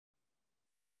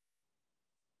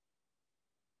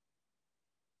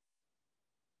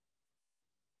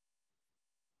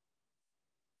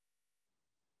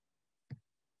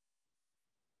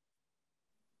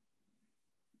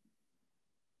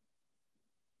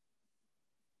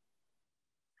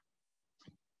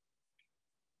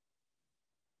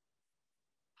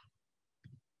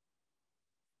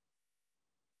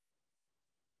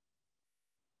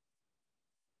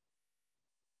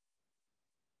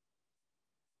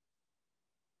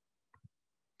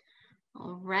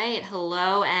All right,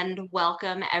 hello and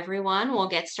welcome everyone. We'll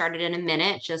get started in a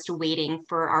minute, just waiting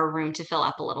for our room to fill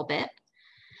up a little bit.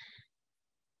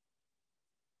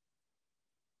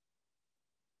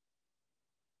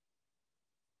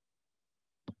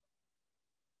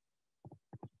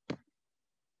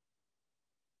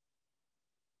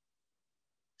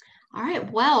 All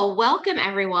right, well, welcome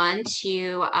everyone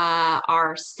to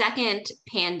our second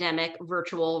pandemic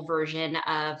virtual version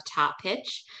of Top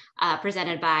Pitch,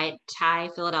 presented by TIE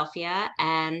Philadelphia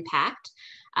and PACT.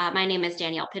 My name is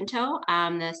Danielle Pinto.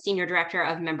 I'm the Senior Director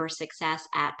of Member Success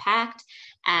at PACT,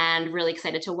 and really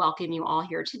excited to welcome you all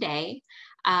here today.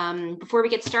 Before we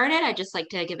get started, I'd just like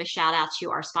to give a shout out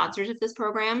to our sponsors of this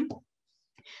program.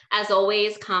 As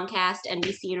always, Comcast,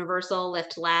 NBC Universal,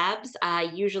 Lyft Labs.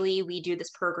 Usually we do this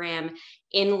program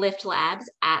in Lyft Labs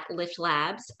at Lyft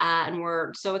Labs, and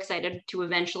we're so excited to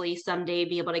eventually someday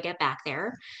be able to get back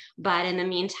there. But in the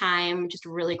meantime, just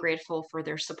really grateful for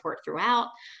their support throughout,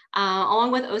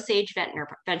 along with Osage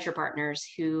Venture Partners,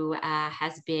 who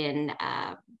has been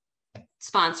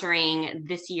sponsoring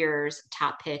this year's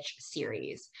Top Pitch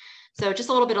series. So just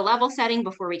a little bit of level setting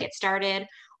before we get started.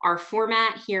 Our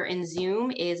format here in Zoom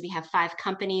is we have 5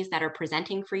 companies that are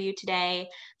presenting for you today.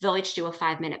 They'll each do a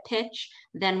 5-minute pitch.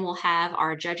 Then we'll have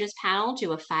our judges panel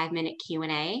do a 5-minute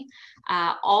Q&A.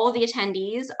 All of the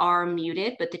attendees are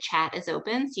muted, but the chat is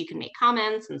open, so you can make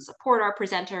comments and support our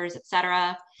presenters,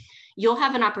 etc. You'll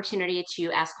have an opportunity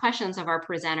to ask questions of our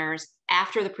presenters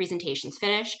after the presentations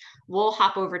finish. We'll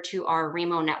hop over to our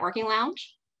Remo Networking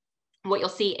Lounge. What you'll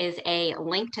see is a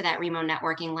link to that Remo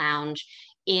Networking Lounge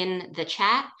in the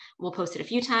chat. We'll post it a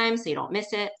few times so you don't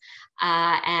miss it.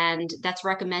 And that's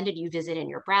recommended you visit in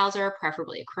your browser,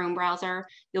 preferably a Chrome browser.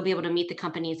 You'll be able to meet the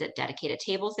companies at dedicated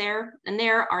tables there. And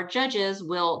there, our judges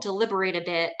will deliberate a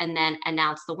bit and then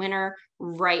announce the winner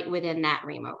right within that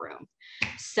Remo room.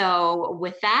 So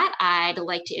with that, I'd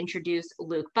like to introduce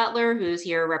Luke Butler, who's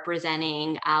here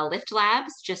representing Lyft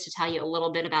Labs, just to tell you a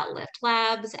little bit about Lyft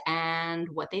Labs and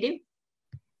what they do.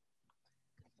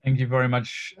 Thank you very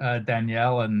much,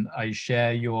 Danielle, and I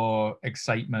share your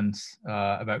excitement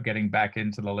about getting back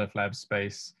into the Lyft Lab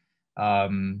space.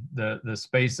 The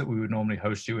space that we would normally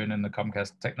host you in the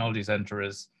Comcast Technology Center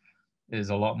is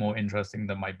a lot more interesting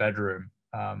than my bedroom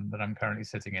that I'm currently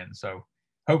sitting in. So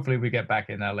hopefully we get back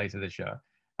in there later this year.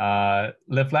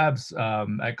 Lyft Labs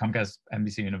at Comcast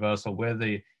NBC Universal, we're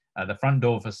the front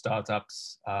door for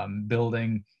startups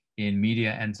building in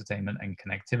media, entertainment, and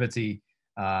connectivity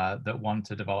that want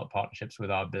to develop partnerships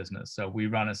with our business. So we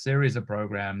run a series of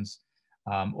programs,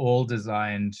 all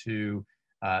designed to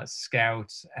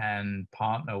scout and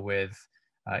partner with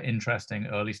interesting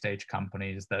early stage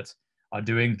companies that are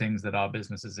doing things that our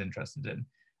business is interested in.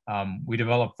 We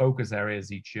develop focus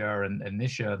areas each year, and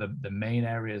this year the main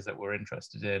areas that we're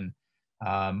interested in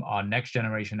are next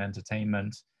generation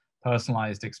entertainment,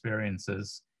 personalized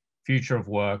experiences, future of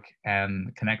work,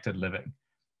 and connected living.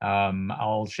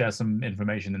 I'll share some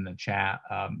information in the chat,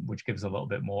 which gives a little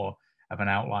bit more of an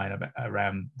outline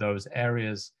around those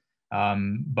areas.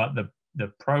 But the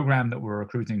program that we're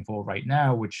recruiting for right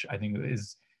now, which I think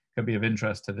could be of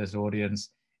interest to this audience,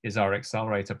 is our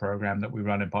accelerator program that we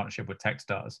run in partnership with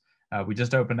Techstars. We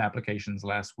just opened applications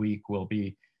last week. We'll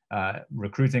be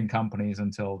recruiting companies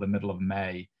until the middle of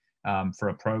May for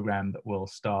a program that will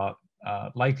start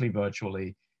likely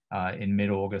virtually in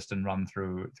mid-August and run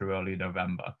through early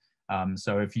November.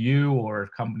 So if you or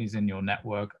companies in your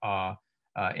network are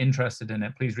interested in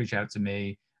it, please reach out to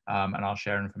me and I'll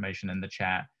share information in the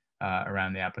chat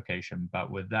around the application.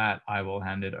 But with that, I will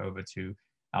hand it over to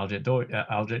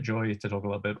Aljit Joy to talk a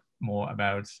little bit more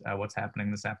about what's happening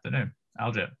this afternoon.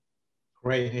 Aljit.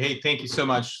 Great. Hey, thank you so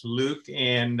much, Luke.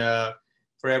 And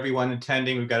for everyone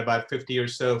attending, we've got about 50 or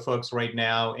so folks right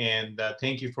now. And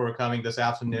thank you for coming this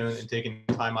afternoon and taking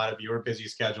time out of your busy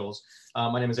schedules.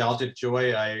 My name is Aljit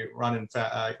Joy. I run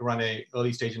a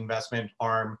early stage investment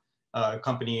arm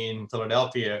company in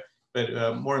Philadelphia.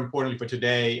 But more importantly for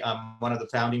today, I'm one of the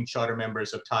founding charter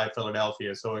members of TIE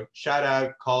Philadelphia. So shout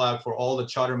out, call out for all the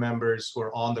charter members who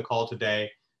are on the call today.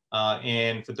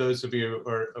 And for those of you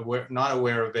who are not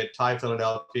aware of it, TIE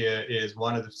Philadelphia is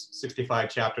one of the 65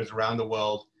 chapters around the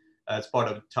world as part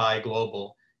of TIE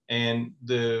Global. And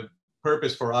the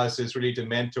purpose for us is really to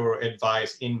mentor,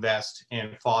 advise, invest,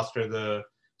 and foster the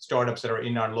startups that are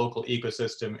in our local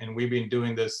ecosystem. And we've been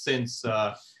doing this since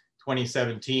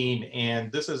 2017.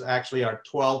 And this is actually our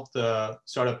 12th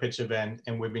startup pitch event.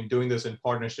 And we've been doing this in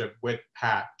partnership with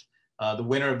PACT. The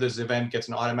winner of this event gets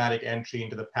an automatic entry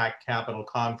into the PACT Capital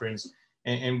Conference.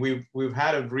 And we've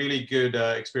had a really good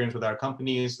experience with our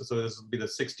companies. So this will be the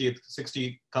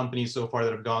 60 companies so far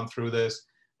that have gone through this.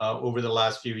 over the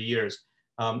last few years.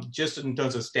 Just in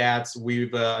terms of stats,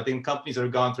 I think companies that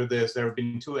have gone through this, there have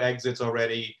been 2 exits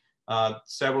already.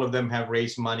 Several of them have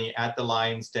raised money at the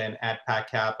Lion's Den, at PACT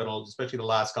Capital, especially the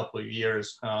last couple of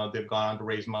years. They've gone on to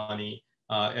raise money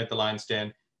at the Lion's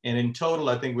Den. And in total,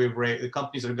 I think the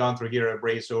companies that have gone through here have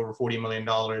raised over $40 million.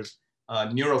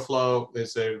 Neuroflow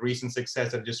is a recent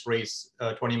success that just raised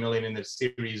 $20 million in the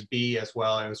Series B as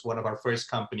well. It was one of our first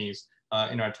companies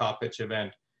in our top pitch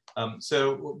event.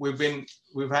 So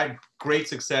we've had great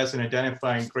success in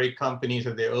identifying great companies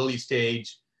at the early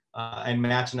stage and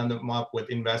matching them up with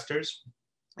investors.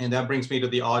 And that brings me to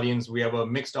the audience. We have a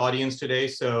mixed audience today.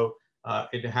 So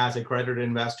it has accredited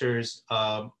investors,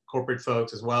 corporate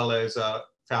folks, as well as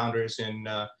founders and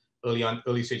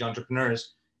early stage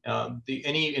entrepreneurs.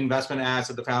 Any investment ads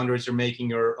that the founders are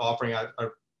making or offering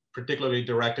are particularly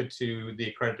directed to the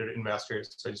accredited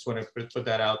investors. So I just want to put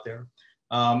that out there.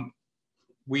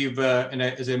 And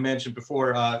as I mentioned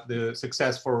before, the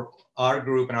success for our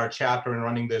group and our chapter in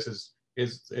running this is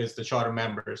the charter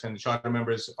members, and the charter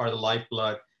members are the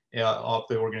lifeblood of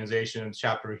the organization and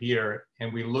chapter here.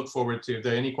 And we look forward to, if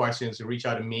there are any questions, to reach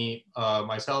out to me,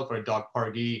 myself, or Doc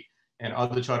Pargi, and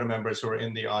other charter members who are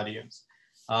in the audience.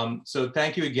 So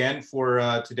thank you again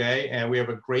for today. And we have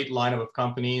a great lineup of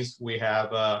companies. We have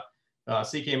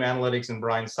CKM Analytix and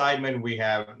Brian Seidman. We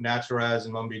have Naturaz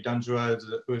and Mumbi Dunjua,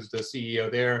 who is the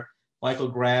CEO there. Michael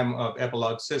Graham of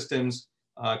Epilogue Systems,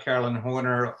 Carolyn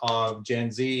Horner of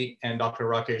Jenzy, and Dr.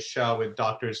 Rakesh Shah with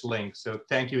Doctors Link. So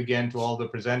thank you again to all the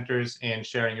presenters and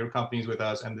sharing your companies with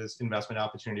us and this investment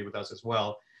opportunity with us as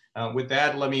well. With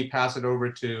that, let me pass it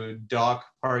over to Doc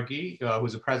Pargi,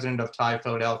 who's the president of TIE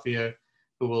Philadelphia,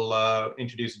 who will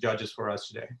introduce the judges for us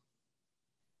today.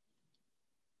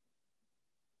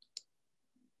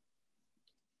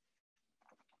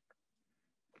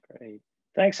 Great.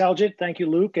 Thanks, Aljit. Thank you,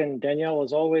 Luke. And Danielle,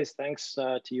 as always, thanks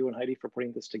to you and Heidi for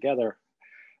putting this together.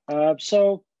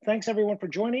 So thanks, everyone, for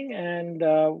joining. And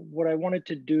what I wanted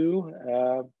to do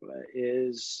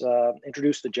is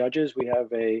introduce the judges. We have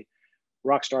a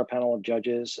rockstar panel of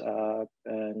judges,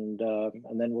 and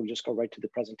then we'll just go right to the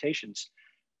presentations.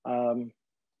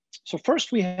 So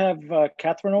first, we have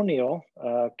Katherine O'Neill.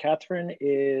 Katherine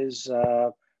is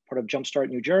part of Jumpstart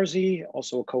New Jersey,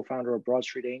 also a co-founder of Broad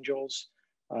Street Angels.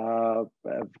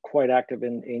 Quite active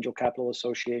in Angel Capital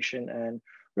Association, and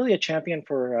really a champion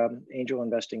for angel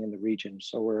investing in the region.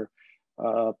 So we're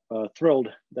thrilled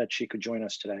that she could join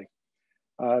us today.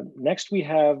 Next, we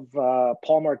have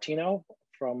Paul Martino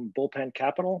from Bullpen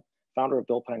Capital, founder of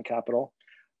Bullpen Capital.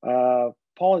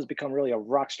 Paul has become really a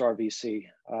rock star VC.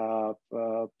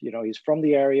 You know, he's from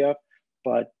the area,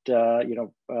 but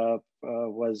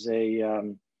was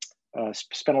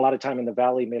spent a lot of time in the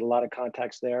Valley, made a lot of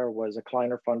contacts there, was a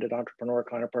Kleiner-funded entrepreneur,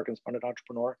 Kleiner Perkins-funded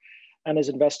entrepreneur, and has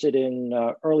invested in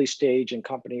early stage in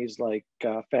companies like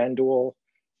FanDuel,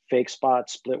 FakeSpot,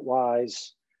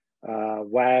 Splitwise,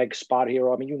 WAG, Spot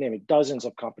Hero. I mean, you name it, dozens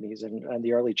of companies and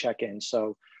the early check-ins.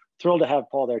 So thrilled to have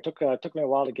Paul there. Took me a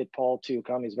while to get Paul to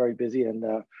come. He's very busy,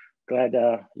 and glad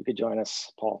you could join us,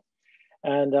 Paul.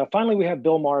 And finally, we have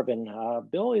Bill Marvin.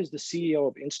 Bill is the CEO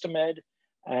of InstaMed,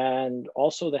 and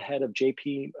also the head of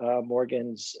JP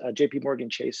Morgan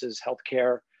Chase's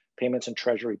healthcare payments and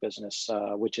treasury business,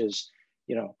 which is,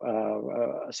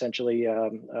 essentially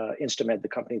InstaMed, the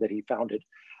company that he founded.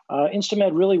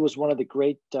 InstaMed really was one of the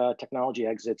great technology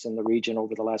exits in the region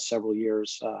over the last several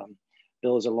years.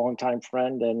 Bill is a longtime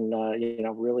friend, and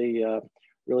really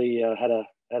had a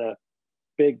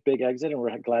big exit, and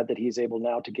we're glad that he's able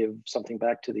now to give something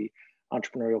back to the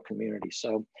entrepreneurial community.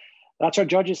 So that's our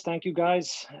judges. Thank you,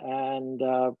 guys. And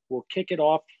we'll kick it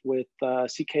off with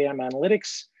CKM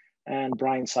Analytix and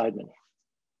Brian Seidman.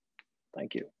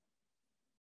 Thank you.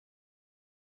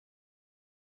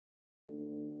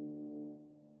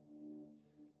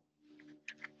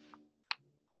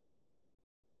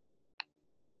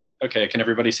 Okay, can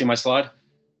everybody see my slide?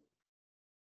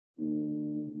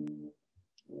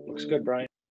 Looks good, Brian.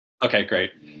 Okay, great.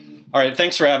 All right,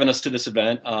 thanks for having us to this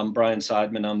event. I'm Brian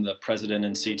Seidman. I'm the president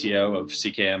and CTO of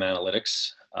CKM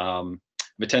Analytix. I've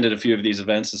attended a few of these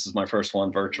events. This is my first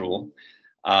one virtual.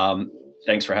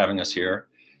 Thanks for having us here.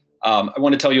 I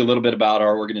want to tell you a little bit about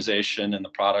our organization and the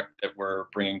product that we're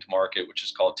bringing to market, which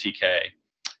is called TK.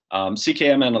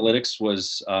 CKM Analytix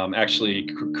was actually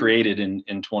created in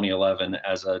 2011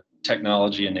 as a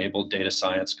technology-enabled data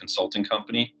science consulting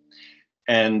company.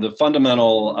 And the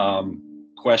fundamental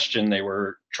question they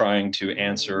were trying to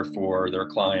answer for their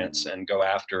clients and go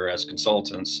after as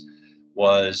consultants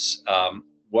was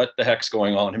what the heck's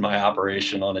going on in my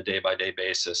operation on a day-by-day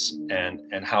basis, and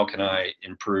how can I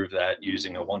improve that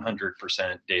using a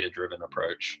 100% data-driven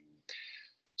approach.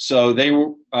 So they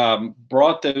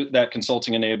brought that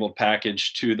consulting-enabled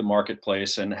package to the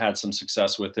marketplace and had some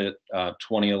success with it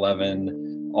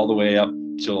 2011 all the way up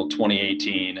till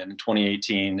 2018. And in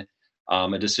 2018,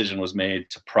 a decision was made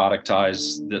to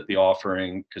productize the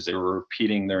offering because they were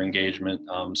repeating their engagement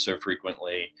so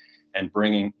frequently, and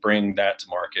bring that to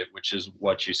market, which is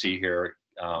what you see here,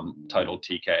 titled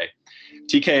TK.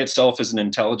 TK itself is an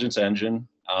intelligence engine.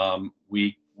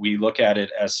 We look at it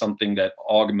as something that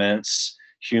augments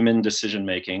human decision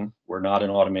making. We're not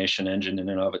an automation engine in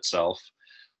and of itself.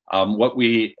 What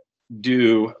we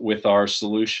do with our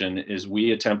solution is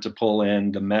we attempt to pull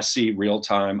in the messy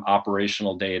real-time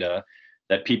operational data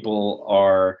that people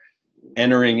are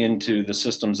entering into the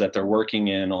systems that they're working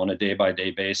in on a day-by-day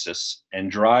basis,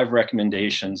 and drive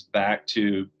recommendations back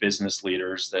to business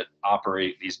leaders that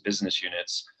operate these business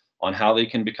units on how they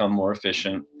can become more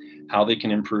efficient, how they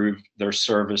can improve their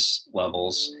service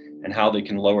levels, and how they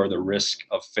can lower the risk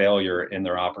of failure in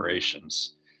their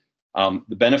operations.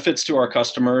 The benefits to our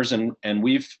customers, and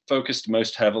we've focused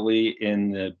most heavily in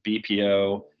the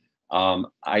BPO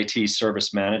IT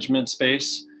service management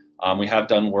space. We have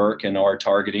done work and are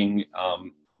targeting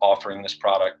offering this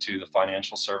product to the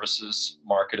financial services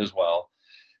market as well.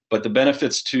 But the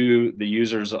benefits to the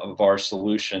users of our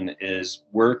solution is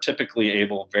we're typically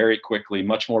able very quickly,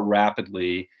 much more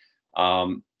rapidly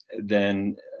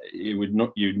than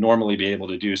you'd normally be able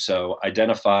to do so,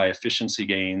 identify efficiency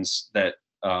gains that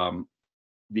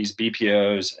these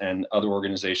BPOs and other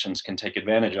organizations can take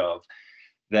advantage of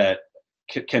that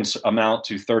can amount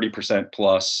to 30%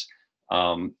 plus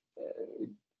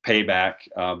payback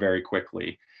very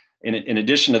quickly. In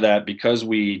addition to that, because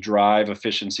we drive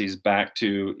efficiencies back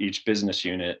to each business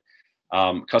unit,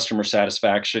 customer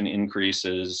satisfaction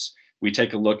increases. We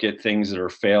take a look at things that are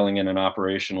failing in an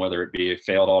operation, whether it be a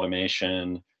failed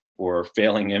automation or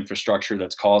failing infrastructure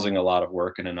that's causing a lot of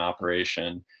work in an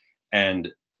operation,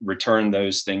 and return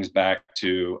those things back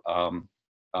to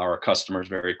our customers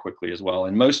very quickly as well.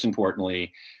 And most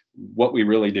importantly, what we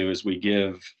really do is we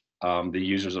give the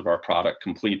users of our product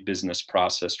complete business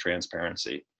process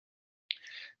transparency.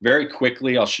 Very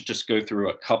quickly, I'll just go through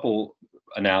a couple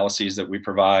analyses that we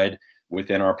provide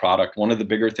within our product. One of the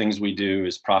bigger things we do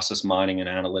is process mining and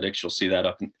analytics. You'll see that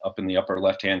up in the upper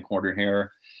left-hand corner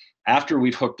here. After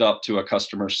we've hooked up to a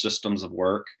customer's systems of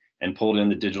work and pulled in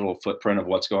the digital footprint of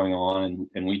what's going on,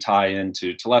 and we tie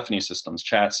into telephony systems,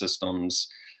 chat systems,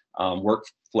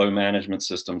 workflow management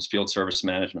systems, field service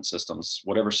management systems,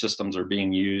 whatever systems are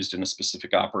being used in a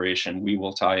specific operation, we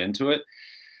will tie into it.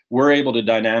 We're able to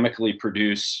dynamically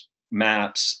produce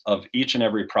maps of each and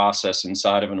every process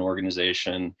inside of an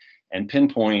organization and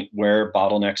pinpoint where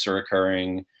bottlenecks are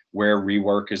occurring, where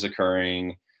rework is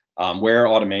occurring, where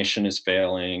automation is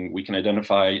failing. We can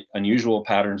identify unusual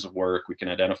patterns of work. We can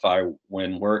identify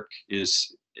when work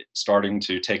is starting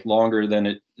to take longer than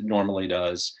it normally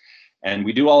does. And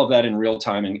we do all of that in real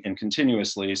time and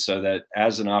continuously, so that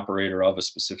as an operator of a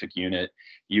specific unit,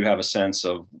 you have a sense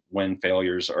of when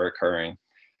failures are occurring.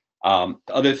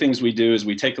 Other things we do is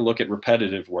we take a look at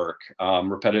repetitive work.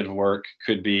 Repetitive work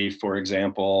could be, for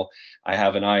example, I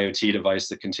have an IoT device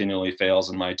that continually fails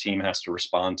and my team has to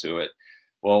respond to it.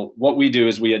 Well, what we do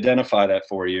is we identify that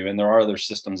for you, and there are other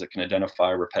systems that can identify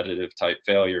repetitive type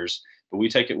failures, but we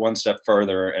take it one step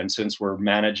further, and since we're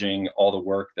managing all the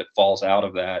work that falls out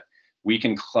of that, we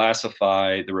can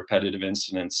classify the repetitive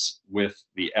incidents with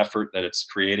the effort that it's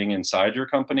creating inside your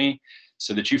company,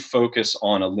 so that you focus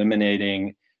on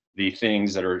eliminating the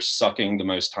things that are sucking the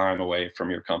most time away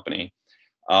from your company.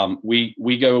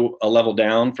 We go a level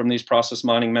down from these process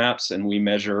mining maps, and we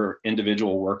measure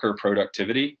individual worker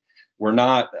productivity. We're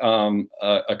not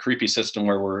a creepy system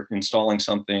where we're installing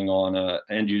something on an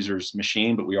end user's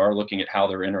machine, but we are looking at how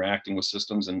they're interacting with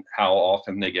systems and how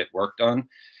often they get work done.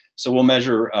 So we'll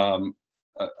measure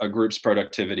a group's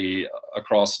productivity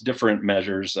across different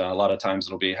measures. A lot of times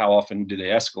it'll be how often do they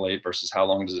escalate versus how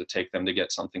long does it take them to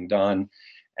get something done.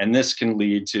 And this can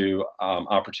lead to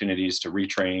opportunities to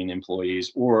retrain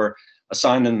employees or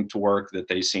assign them to work that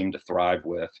they seem to thrive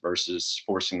with versus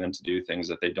forcing them to do things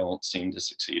that they don't seem to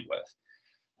succeed with.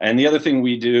 And the other thing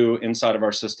we do inside of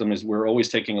our system is we're always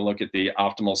taking a look at the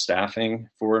optimal staffing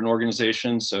for an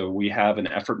organization. So we have an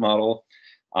effort model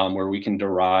where we can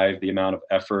derive the amount of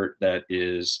effort that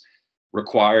is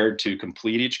required to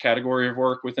complete each category of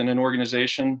work within an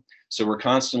organization. So we're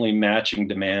constantly matching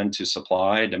demand to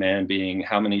supply, demand being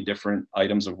how many different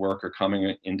items of work are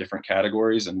coming in different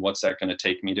categories and what's that going to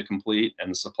take me to complete,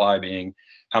 and the supply being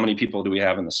how many people do we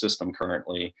have in the system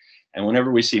currently. And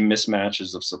whenever we see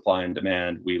mismatches of supply and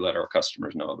demand, we let our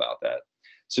customers know about that.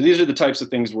 So these are the types of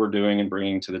things we're doing and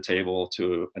bringing to the table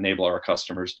to enable our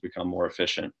customers to become more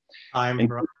efficient.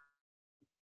 Go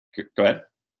ahead.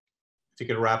 If you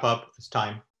could wrap up, it's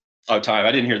time. Oh, time.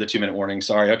 I didn't hear the 2-minute warning.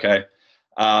 Sorry. Okay.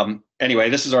 Anyway,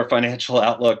 this is our financial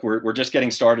outlook. We're just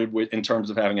getting started in terms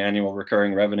of having annual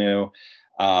recurring revenue.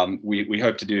 We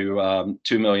hope to do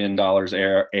 $2 million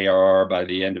ARR by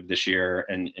the end of this year,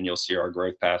 and you'll see our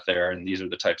growth path there. And these are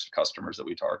the types of customers that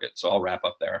we target. So I'll wrap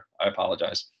up there. I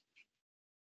apologize.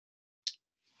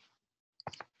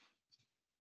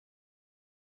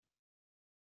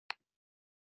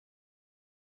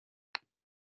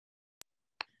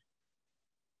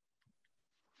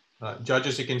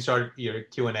 Judges, you can start your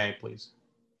Q&A, please.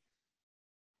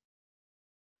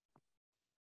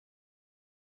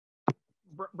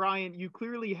 Brian, you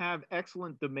clearly have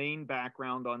excellent domain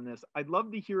background on this. I'd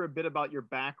love to hear a bit about your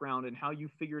background and how you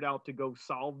figured out to go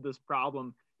solve this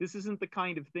problem. This isn't the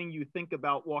kind of thing you think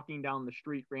about walking down the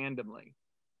street randomly.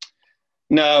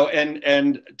 No,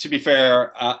 and to be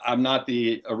fair, I'm not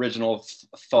the original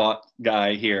thought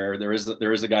guy here. There is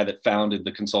a guy that founded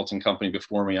the consulting company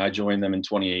before me. I joined them in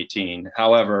 2018.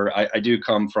 However, I do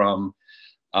come from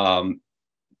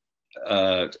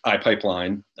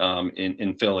iPipeline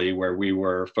in Philly, where we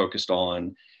were focused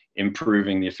on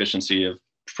improving the efficiency of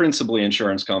principally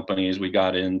insurance companies. We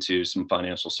got into some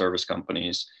financial service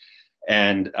companies,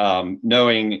 and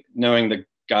knowing the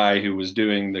guy who was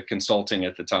doing the consulting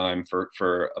at the time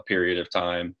for a period of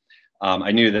time,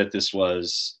 I knew that this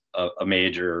was a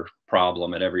major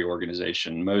problem at every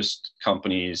organization. Most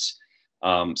companies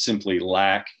simply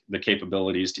lack the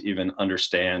capabilities to even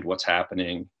understand what's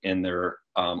happening in their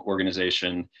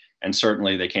organization, and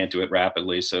certainly they can't do it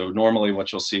rapidly. So normally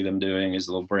what you'll see them doing is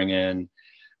they'll bring in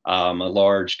a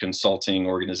large consulting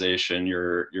organization,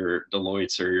 your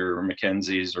Deloitte's or your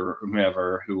McKinsey's or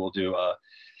whomever, who will do a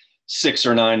 6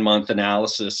 or 9 month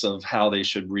analysis of how they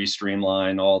should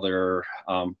re-streamline all their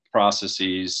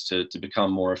processes to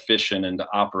become more efficient and to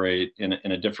operate in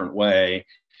a different way.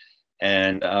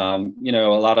 And, you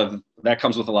know, a lot of that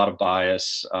comes with a lot of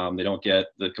bias. They don't get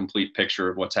the complete picture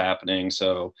of what's happening.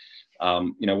 So,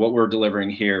 you know, what we're delivering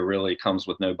here really comes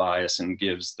with no bias and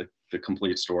gives the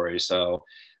complete story. So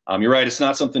you're right, it's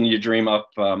not something you dream up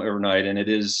overnight, and it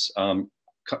is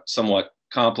somewhat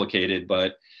complicated,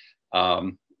 but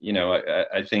you know,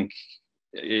 I think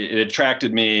it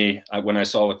attracted me when I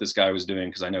saw what this guy was doing,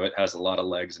 because I know it has a lot of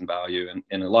legs and value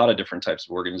in a lot of different types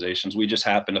of organizations. We just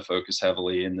happen to focus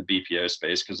heavily in the BPO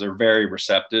space because they're very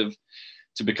receptive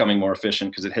to becoming more efficient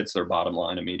because it hits their bottom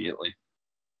line immediately.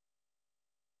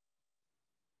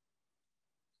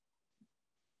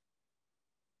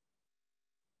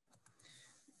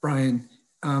 Brian,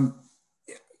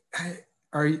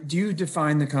 do you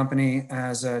define the company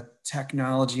as a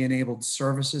technology-enabled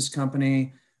services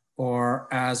company or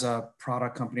as a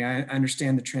product company? I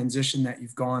understand the transition that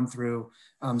you've gone through,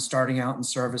 starting out in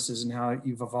services and how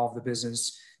you've evolved the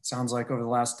business, sounds like over the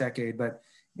last decade. But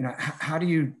you know, how do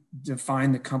you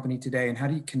define the company today, and how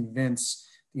do you convince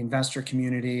the investor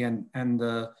community and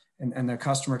the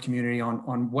customer community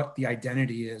on what the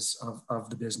identity is of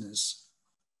the business?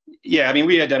 Yeah, I mean,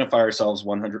 we identify ourselves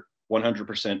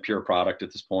 100% pure product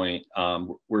at this point.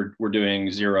 We're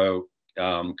doing zero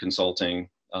consulting,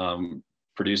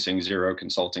 producing zero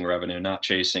consulting revenue, not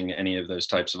chasing any of those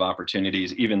types of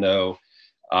opportunities, even though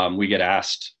we get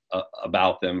asked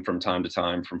about them from time to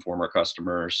time from former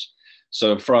customers.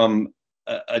 So from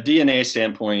a DNA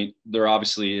standpoint, there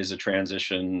obviously is a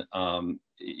transition,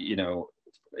 you know,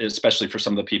 especially for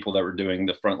some of the people that were doing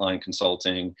the frontline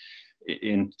consulting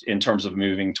in terms of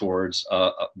moving towards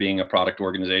being a product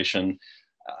organization.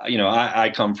 You know, I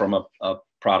come from a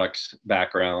product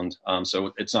background,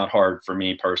 so it's not hard for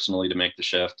me personally to make the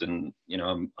shift. And you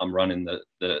know, I'm running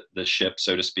the ship,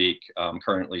 so to speak,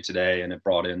 currently today, and it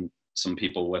brought in some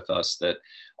people with us that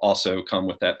also come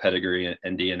with that pedigree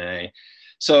and DNA.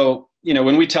 So you know,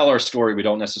 when we tell our story, we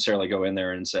don't necessarily go in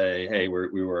there and say, hey,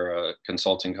 we were a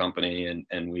consulting company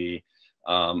and we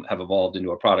have evolved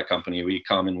into a product company. We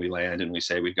come and we land and we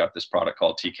say, we've got this product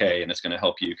called TK, and it's going to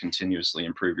help you continuously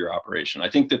improve your operation. I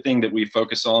think the thing that we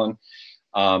focus on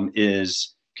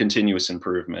is continuous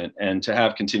improvement. And to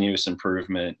have continuous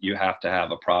improvement, you have to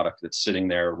have a product that's sitting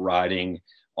there riding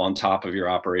on top of your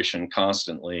operation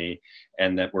constantly,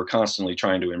 and that we're constantly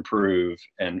trying to improve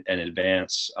and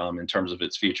advance in terms of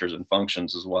its features and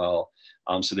functions as well,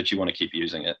 so that you want to keep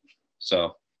using it.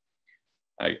 So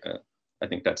I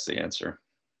think that's the answer.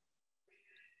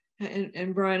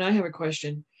 And Brian, I have a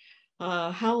question.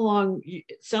 How long,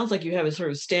 it sounds like you have a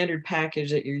sort of standard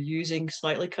package that you're using,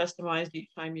 slightly customized each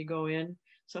time you go in.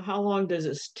 So how long does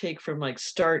it take from like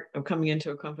start of coming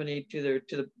into a company to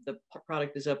the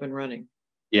product is up and running?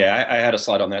 Yeah, I had a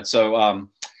slide on that. So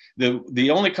the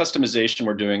only customization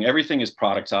we're doing, everything is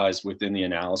productized within the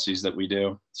analyses that we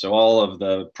do. So all of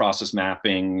the process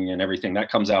mapping and everything that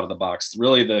comes out of the box.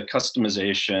 Really the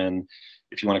customization,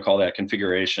 if you want to call that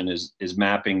configuration, is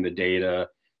mapping the data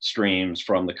streams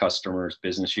from the customer's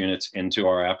business units into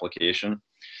our application.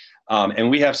 And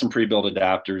we have some pre-built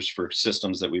adapters for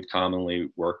systems that we've commonly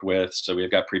worked with. So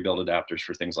we've got pre-built adapters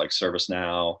for things like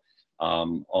ServiceNow,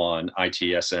 on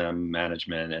ITSM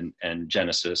management, and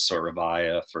Genesis or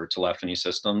Avaya for telephony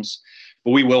systems.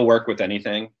 But we will work with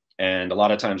anything. And a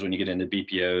lot of times when you get into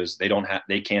BPOs,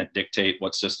 they can't dictate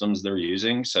what systems they're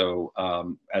using. So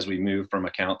as we move from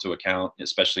account to account,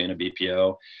 especially in a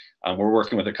BPO, we're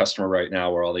working with a customer right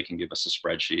now where all they can give us is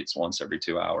spreadsheets once every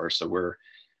 2 hours. So we're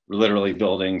literally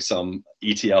building some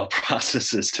ETL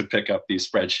processes to pick up these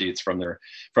spreadsheets from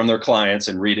their clients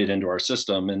and read it into our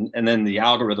system. And then the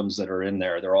algorithms that are in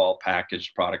there, they're all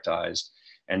packaged, productized,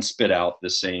 and spit out the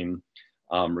same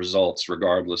results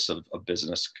regardless of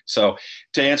business. So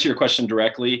to answer your question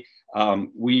directly,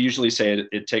 we usually say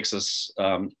it takes us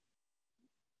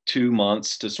 2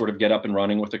 months to sort of get up and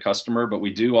running with the customer, but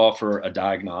we do offer a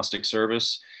diagnostic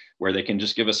service where they can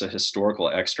just give us a historical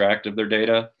extract of their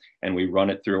data, and we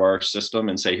run it through our system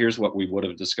and say, here's what we would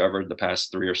have discovered the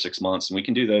past 3 or 6 months. And we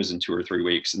can do those in 2 or 3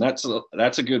 weeks. And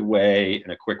that's a good way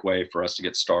and a quick way for us to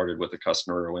get started with a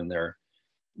customer when they're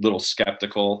a little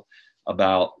skeptical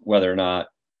about whether or not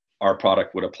our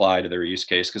product would apply to their use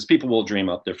case, because people will dream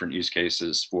up different use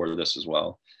cases for this as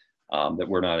well that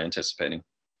we're not anticipating.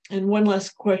 And one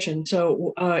last question.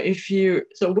 So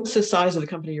what's the size of the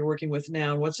company you're working with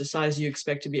now? And what's the size you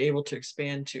expect to be able to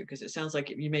expand to? Because it sounds like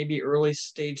you may be early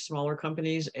stage, smaller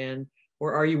companies,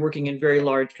 or are you working in very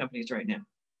large companies right now?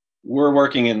 We're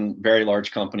working in very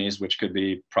large companies, which could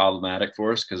be problematic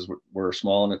for us because we're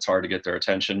small and it's hard to get their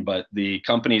attention. But the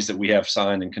companies that we have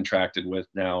signed and contracted with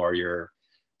now are your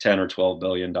 10 or $12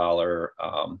 billion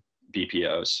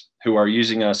BPOs who are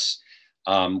using us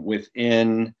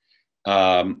within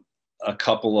a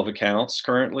couple of accounts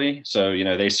currently. So,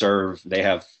 they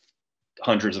have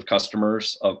hundreds of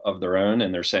customers of their own,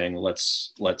 and they're saying,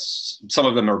 some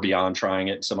of them are beyond trying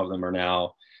it. Some of them are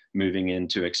now moving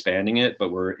into expanding it,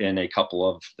 but we're in a couple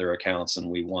of their accounts and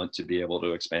we want to be able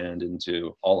to expand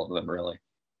into all of them really.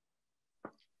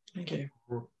 Thank you.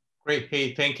 Great.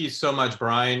 Hey, thank you so much,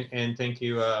 Brian. And thank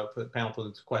you for the panel for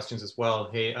the questions as well.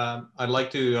 Hey, I'd like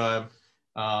to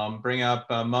bring up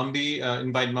invite Mumbi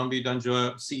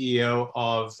Dunjo, CEO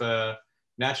of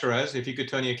Naturaz. If you could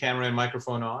turn your camera and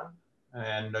microphone on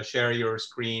and share your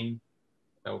screen,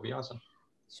 that would be awesome.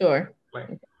 Sure.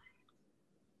 Right.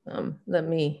 Let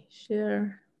me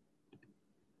share.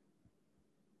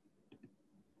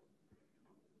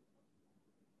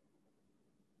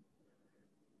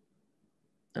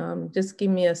 Just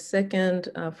give me a second.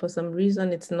 For some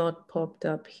reason, it's not popped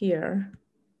up here.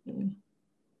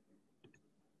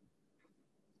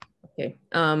 Okay,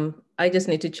 I just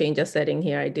need to change a setting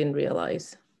here. I didn't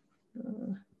realize.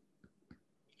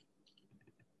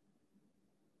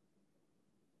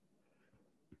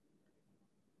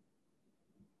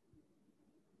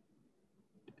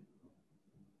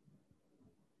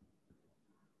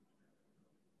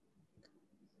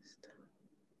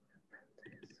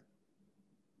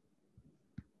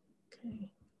 Okay.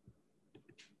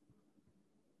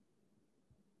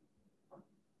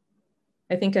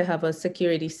 I think I have a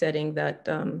security setting that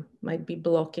might be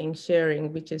blocking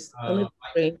sharing, which is a little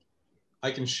strange.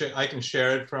 I can share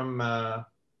it from where.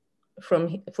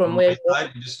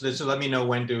 Just let me know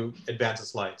when to advance the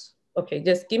slides. Okay,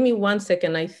 just give me 1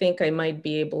 second. I think I might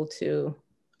be able to.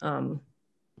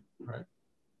 Right.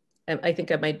 I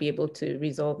think I might be able to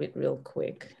resolve it real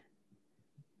quick.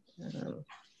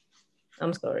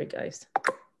 I'm sorry, guys.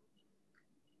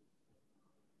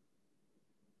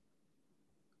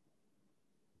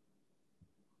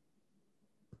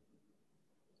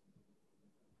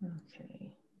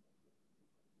 Okay.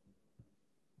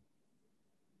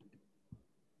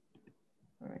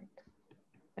 All right.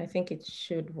 I think it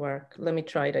should work. Let me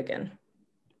try it again.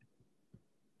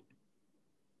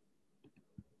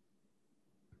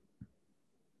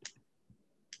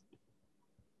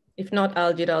 If not,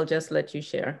 Aljit, I'll just let you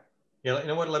share. Yeah, you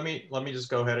know what? Let me just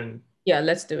go ahead and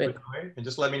let's do it. And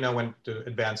just let me know when to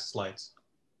advance the slides.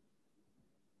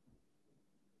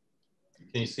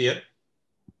 Can you see it?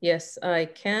 Yes, I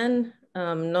can.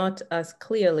 not as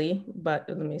clearly, but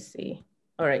let me see.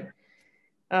 All right,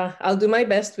 I'll do my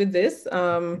best with this.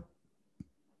 All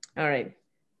right,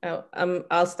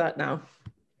 I'll start now.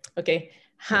 Okay.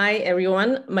 Hi,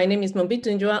 everyone. My name is Mombi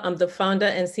Tunjua. I'm the founder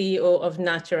and CEO of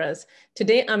Naturaz.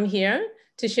 Today, I'm here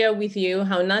to share with you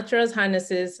how Naturaz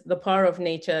harnesses the power of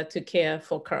nature to care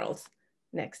for curls.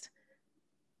 Next.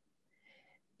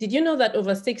 Did you know that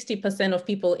over 60% of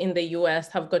people in the US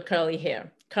have got curly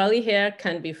hair? Curly hair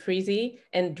can be frizzy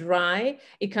and dry.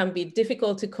 It can be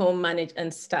difficult to comb, manage,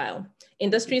 and style.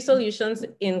 Industry solutions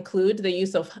include the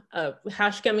use of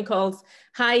harsh chemicals,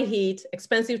 high heat,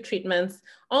 expensive treatments,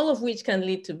 all of which can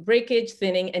lead to breakage,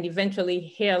 thinning, and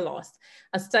eventually hair loss.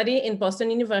 A study in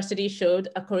Boston University showed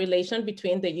a correlation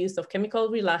between the use of chemical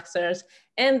relaxers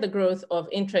and the growth of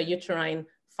intrauterine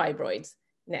fibroids.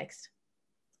 Next.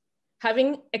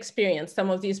 Having experienced some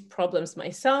of these problems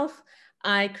myself,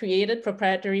 I created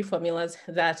proprietary formulas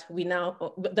that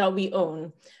we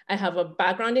own. I have a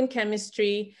background in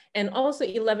chemistry and also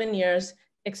 11 years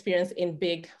experience in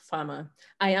big pharma.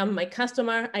 I am my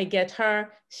customer, I get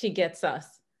her, she gets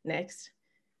us. Next.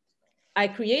 I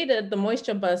created the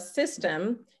Moisture Buzz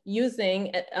system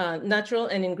using natural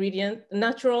and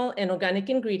organic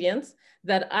ingredients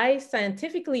that I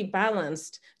scientifically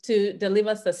balanced to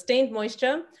deliver sustained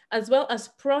moisture, as well as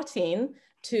protein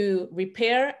to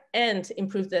repair and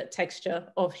improve the texture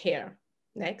of hair.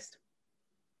 Next.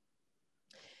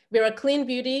 We're a clean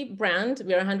beauty brand.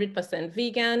 We're 100%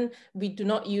 vegan. We do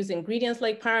not use ingredients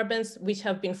like parabens, which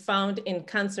have been found in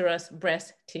cancerous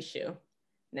breast tissue.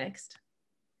 Next.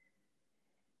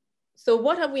 So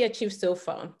what have we achieved so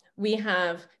far? We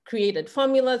have created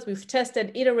formulas, we've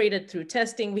tested, iterated through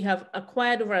testing. We have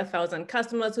acquired over 1,000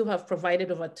 customers who have provided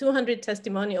over 200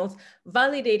 testimonials,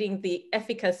 validating the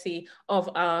efficacy of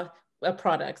our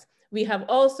products. We have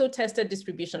also tested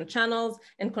distribution channels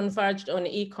and converged on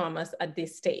e-commerce at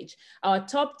this stage. Our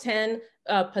top 10%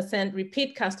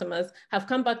 repeat customers have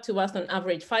come back to us on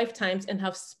average 5 times and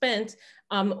have spent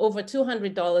over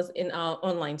 $200 in our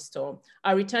online store.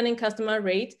 Our returning customer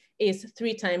rate is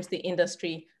 3 times the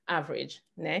industry average.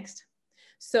 Next.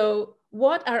 So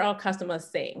what are our customers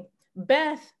saying?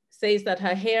 Beth says that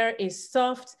her hair is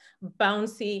soft,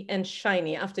 bouncy, and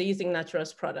shiny after using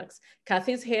Naturaz products.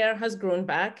 Kathy's hair has grown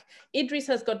back. Idris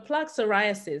has got plaque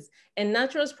psoriasis, and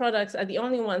Naturaz products are the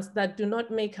only ones that do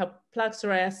not make her plaque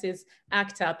psoriasis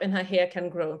act up, and her hair can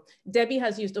grow. Debbie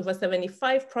has used over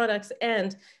 75 products,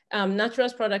 and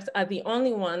Naturaz products are the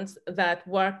only ones that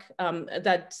work,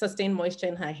 that sustain moisture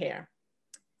in her hair.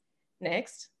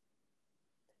 Next.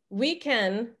 We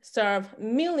can serve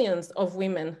millions of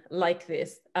women like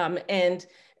this, and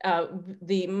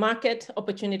the market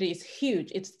opportunity is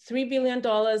huge. It's $3 billion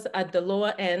at the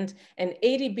lower end and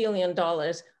 $80 billion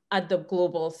at the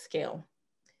global scale.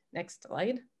 Next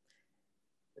slide.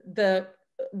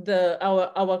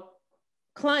 Our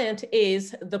client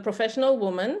is the professional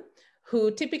woman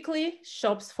who typically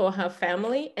shops for her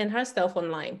family and herself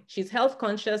online. She's health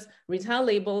conscious, reads her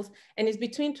labels, and is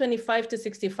between 25 to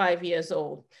 65 years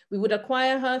old. We would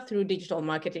acquire her through digital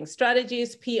marketing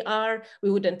strategies, PR. We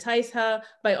would entice her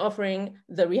by offering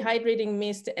the rehydrating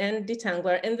mist and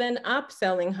detangler, and then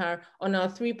upselling her on our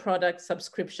 3-product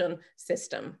subscription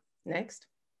system. Next.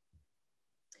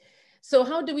 So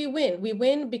how do we win? We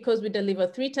win because we deliver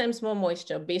 3 times more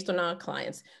moisture based on our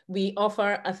clients. We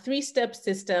offer a 3-step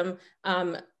system,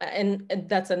 and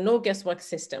that's a no guesswork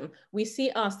system. We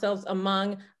see ourselves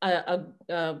among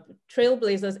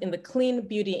trailblazers in the clean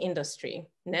beauty industry.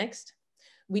 Next,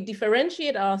 we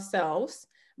differentiate ourselves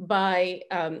by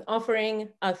offering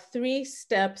a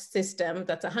 3-step system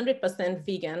that's 100%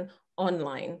 vegan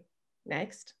online.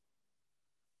 Next.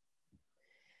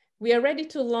 We are ready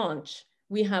to launch.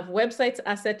 We have websites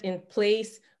asset in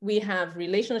place. We have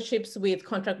relationships with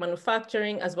contract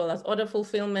manufacturing as well as order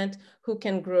fulfillment who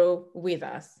can grow with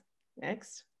us.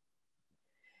 Next.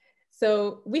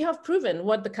 So we have proven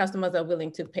what the customers are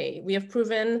willing to pay. We have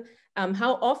proven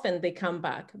how often they come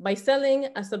back. By selling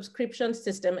a subscription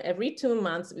system every 2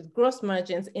 months with gross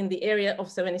margins in the area of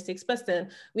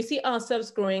 76%, we see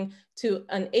ourselves growing to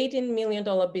an $18 million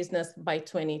business by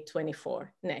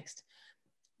 2024. Next.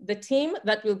 The team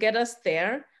that will get us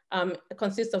there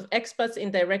consists of experts in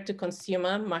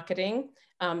direct-to-consumer marketing,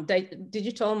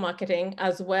 digital marketing,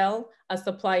 as well as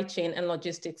supply chain and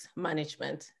logistics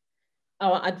management.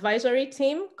 Our advisory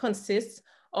team consists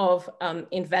of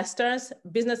investors,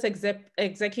 business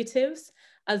executives,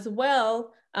 as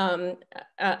well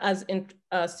as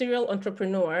serial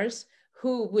entrepreneurs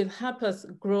who will help us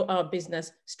grow our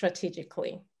business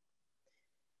strategically.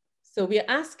 So we are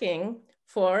asking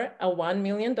for a $1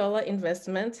 million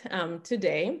investment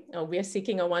today. We are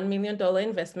seeking a $1 million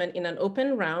investment in an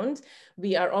open round.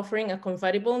 We are offering a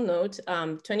convertible note,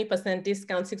 20%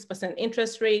 discount, 6%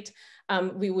 interest rate.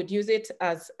 We would use it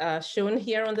as shown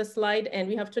here on the slide, and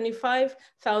we have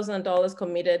 $25,000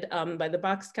 committed by the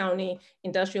Bucks County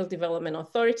Industrial Development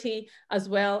Authority, as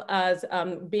well as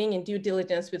being in due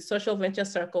diligence with Social Venture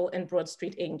Circle and Broad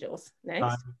Street Angels.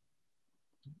 Next.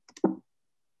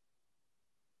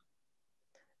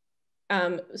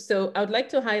 So I would like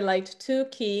to highlight two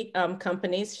key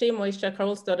companies, Shea Moisture,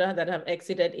 Carol's Daughter, that have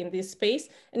exited in this space,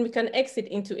 and we can exit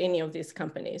into any of these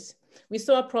companies. We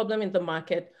saw a problem in the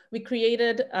market. We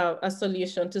created a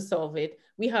solution to solve it.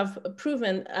 We have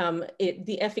proven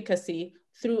the efficacy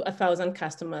through 1,000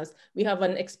 customers. We have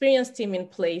an experienced team in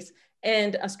place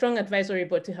and a strong advisory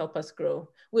board to help us grow.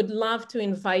 We'd love to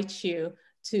invite you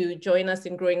to join us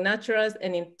in growing Naturaz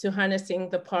and into harnessing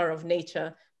the power of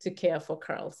nature to care for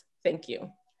curls. Thank you.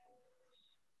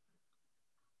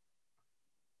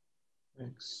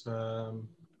 Thanks. I'm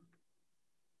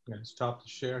going to stop the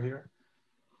share here.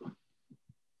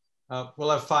 We'll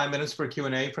have 5 minutes for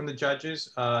Q&A from the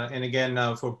judges. And again,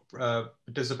 for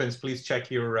participants, please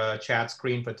check your chat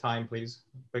screen for time, please.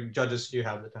 But judges, you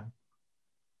have the time.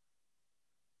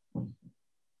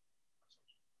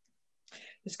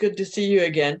 It's good to see you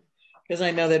again, because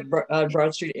I know that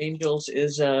Broad Street Angels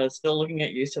is still looking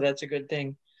at you, so that's a good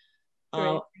thing.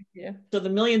 Yeah. So the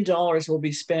 $1 million will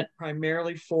be spent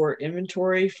primarily for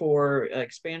inventory, for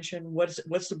expansion.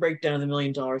 What's the breakdown of the $1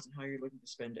 million and how you're looking to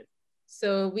spend it?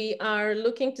 So we are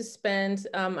looking to spend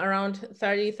around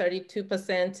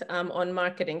 32% on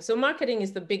marketing. So marketing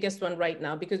is the biggest one right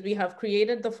now because we have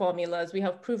created the formulas, we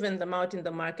have proven them out in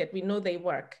the market, we know they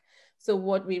work. So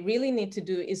what we really need to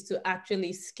do is to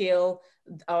actually scale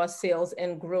our sales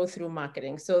and grow through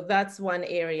marketing. So that's one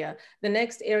area. The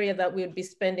next area that we would be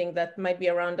spending that might be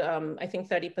around, I think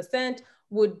 30%,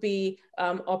 would be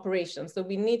operations. So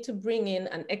we need to bring in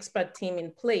an expert team in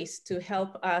place to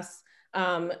help us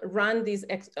run these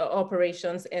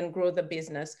operations and grow the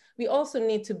business. We also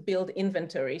need to build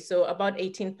inventory. So about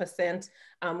 18%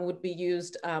 would be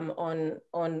used on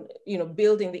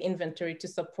building the inventory to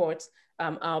support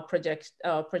our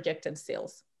projected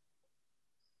sales.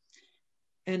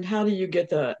 And how do you get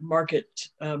the market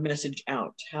message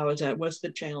out? How is that? What's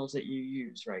the channels that you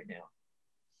use right now?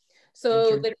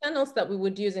 So the channels that we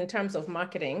would use in terms of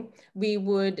marketing, we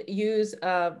would use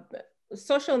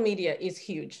social media is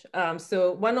huge.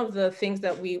 So one of the things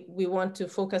that we want to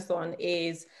focus on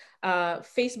is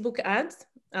Facebook ads.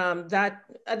 That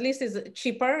at least is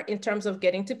cheaper in terms of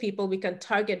getting to people. We can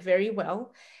target very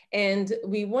well. And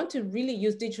we want to really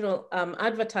use digital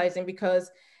advertising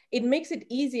because it makes it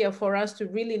easier for us to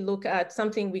really look at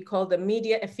something we call the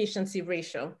media efficiency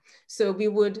ratio. So we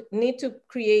would need to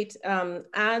create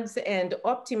ads and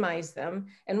optimize them.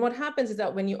 And what happens is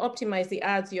that when you optimize the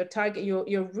ads,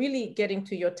 you're really getting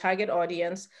to your target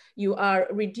audience. You are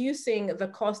reducing the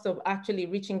cost of actually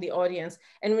reaching the audience.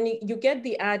 And when you get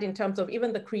the ad in terms of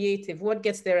even the creative, what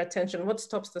gets their attention, what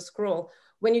stops the scroll,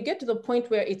 when you get to the point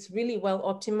where it's really well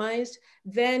optimized,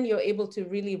 then you're able to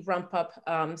really ramp up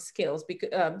sales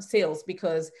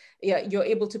because you're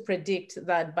able to predict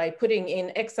that by putting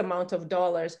in X amount of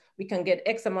dollars, we can get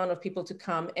X amount of people to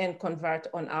come and convert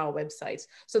on our websites.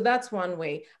 So that's one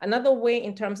way. Another way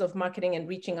in terms of marketing and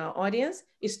reaching our audience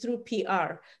is through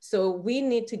PR. So we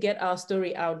need to get our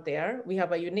story out there. We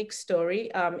have a unique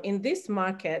story in this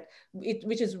market,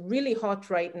 which is really hot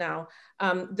right now.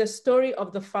 The story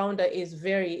of the founder is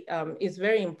very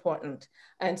important.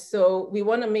 And so we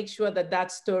want to make sure that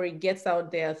that story gets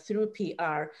out there through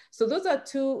PR. So those are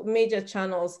two major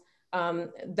channels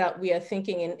that we are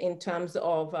thinking in terms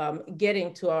of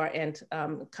getting to our end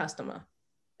customer.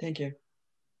 Thank you.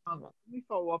 Let me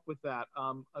follow up with that.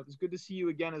 It was good to see you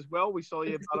again as well. We saw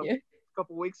you about a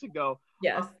couple weeks ago.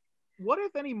 Yes. What,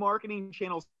 if any, marketing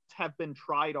channels have been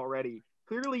tried already?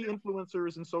 Clearly,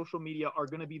 influencers and social media are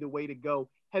going to be the way to go.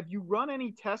 Have you run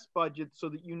any test budgets so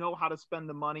that you know how to spend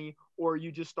the money, or are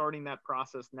you just starting that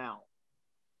process now?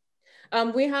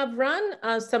 We have run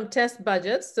some test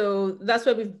budgets. So that's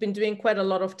why we've been doing quite a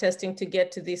lot of testing to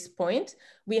get to this point.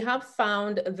 We have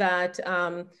found that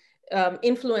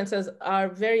influencers are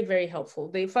very, very helpful.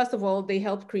 First of all, they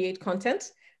help create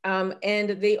content, and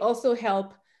they also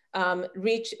help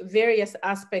reach various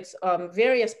aspects,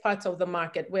 various parts of the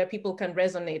market where people can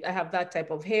resonate. I have that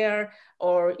type of hair,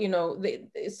 or,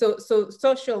 so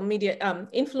social media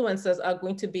influencers are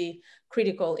going to be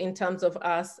critical in terms of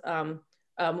us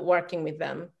working with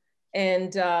them.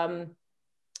 And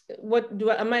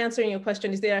am I answering your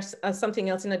question? Is there something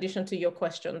else in addition to your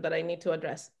question that I need to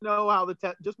address? Know how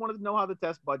the just wanted to know how the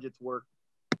test budgets work.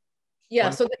 Yeah,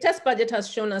 so the test budget has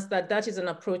shown us that that is an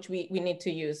approach we need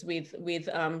to use with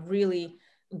really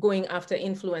going after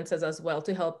influencers as well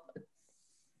to help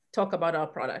talk about our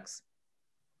products.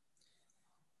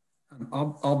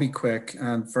 I'll be quick.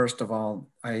 First of all,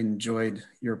 I enjoyed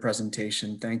your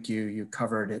presentation. Thank you. You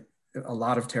covered it, a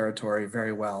lot of territory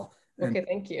very well. Okay,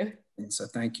 thank you. And so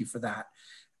thank you for that.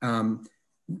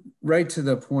 Right to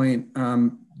the point,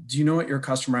 do you know what your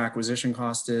customer acquisition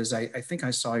cost is? I think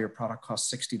I saw your product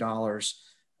cost $60.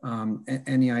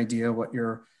 Any idea what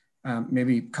your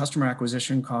maybe customer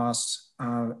acquisition costs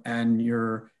and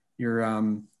your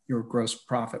gross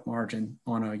profit margin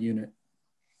on a unit?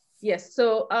 Yes,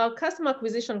 so our customer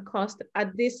acquisition cost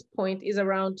at this point is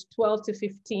around $12 to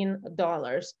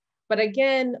 $15. But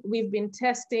again, we've been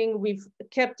testing, we've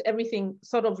kept everything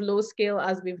sort of low scale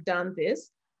as we've done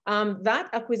this. That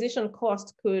acquisition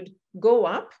cost could go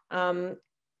up,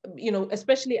 you know,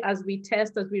 especially as we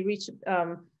test, as we reach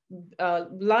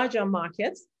larger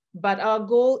markets. But our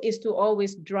goal is to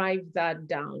always drive that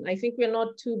down. I think we're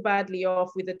not too badly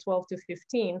off with the 12 to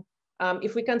 15.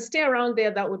 If we can stay around there,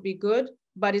 that would be good,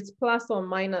 but it's plus or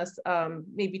minus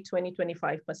maybe 20,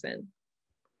 25%.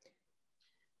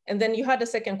 And then you had a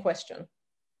second question.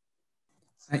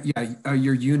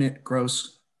 Your unit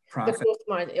gross profit. The gross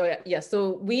margin, oh, yeah.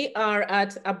 So we are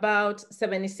at about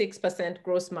 76%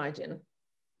 gross margin.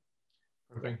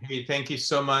 Perfect. Hey, thank you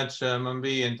so much,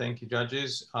 Mumbi, and thank you,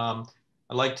 judges. I'd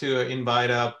like to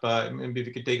invite up, maybe if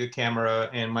you could take the camera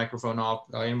and microphone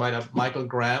off, invite up Michael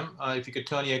Graham. If you could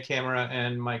turn your camera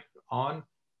and mic on.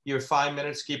 You have 5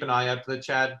 minutes. Keep an eye out for the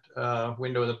chat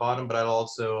window at the bottom, but I'll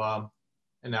also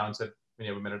announce it when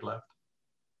you have a minute left.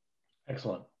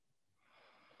 Excellent.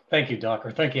 Thank you, Doc,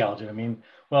 or thank you, Algin. I mean,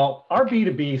 well, our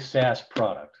B2B SaaS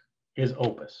product is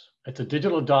Opus. It's a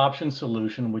digital adoption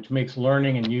solution which makes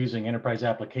learning and using enterprise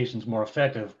applications more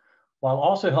effective, while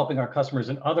also helping our customers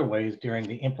in other ways during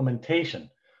the implementation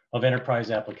of enterprise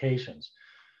applications.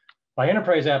 By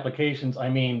enterprise applications, I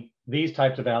mean these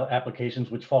types of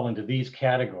applications which fall into these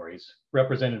categories,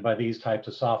 represented by these types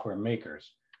of software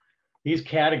makers. These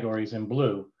categories in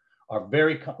blue are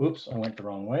very, oops, I went the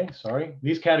wrong way, sorry.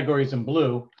 These categories in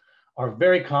blue are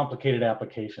very complicated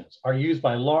applications, are used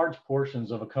by large portions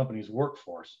of a company's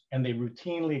workforce, and they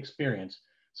routinely experience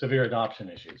severe adoption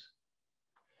issues.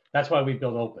 That's why we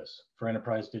built Opus for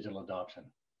enterprise digital adoption.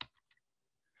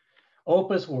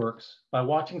 Opus works by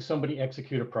watching somebody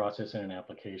execute a process in an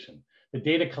application. The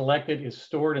data collected is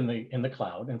stored in the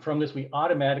cloud, and from this we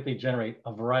automatically generate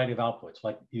a variety of outputs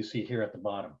like you see here at the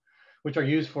bottom, which are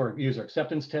used for user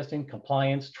acceptance testing,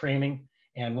 compliance, training,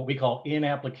 and what we call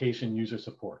in-application user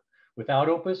support. Without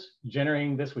Opus,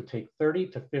 generating this would take 30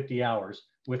 to 50 hours.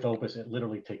 With Opus, it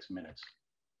literally takes minutes.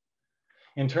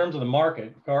 In terms of the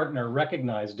market, Gartner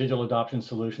recognized digital adoption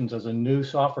solutions as a new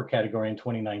software category in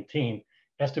 2019,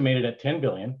 estimated at 10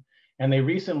 billion, and they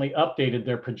recently updated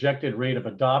their projected rate of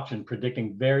adoption,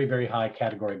 predicting very, very high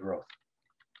category growth.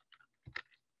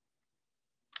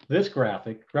 This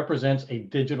graphic represents a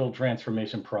digital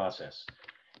transformation process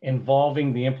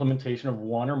involving the implementation of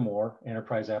one or more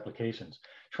enterprise applications.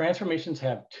 Transformations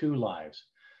have two lives,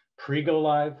 pre-go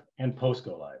live and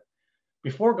post-go live.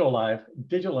 Before go live,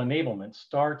 digital enablement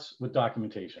starts with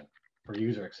documentation for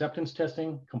user acceptance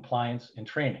testing, compliance, and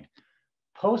training.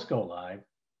 Post-go live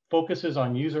focuses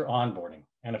on user onboarding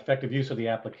and effective use of the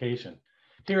application.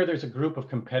 Here, there's a group of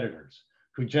competitors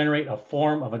who generate a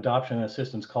form of adoption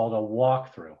assistance called a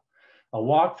walkthrough. A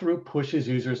walkthrough pushes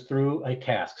users through a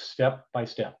task step by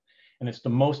step, and it's the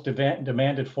most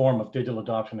demanded form of digital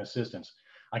adoption assistance.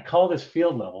 I call this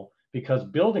field level because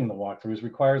building the walkthroughs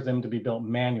requires them to be built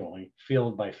manually,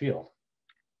 field by field,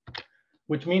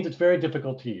 which means it's very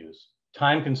difficult to use,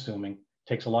 time consuming,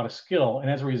 takes a lot of skill, and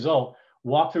as a result,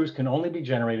 walkthroughs can only be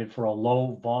generated for a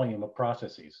low volume of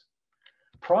processes.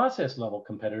 Process level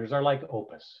competitors are like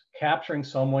Opus, capturing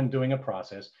someone doing a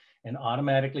process and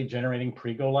automatically generating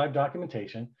pre-go live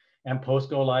documentation and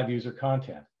post-go live user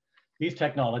content. These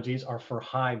technologies are for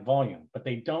high volume, but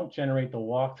they don't generate the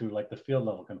walkthrough like the field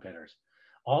level competitors.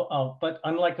 But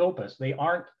unlike Opus, they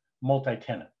aren't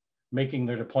multi-tenant, making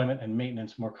their deployment and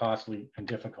maintenance more costly and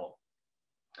difficult.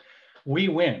 We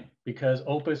win because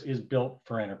Opus is built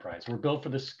for enterprise. We're built for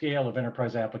the scale of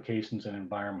enterprise applications and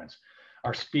environments.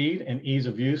 Our speed and ease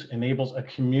of use enables a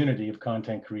community of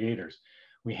content creators.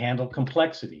 We handle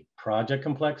complexity, project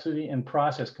complexity, and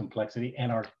process complexity,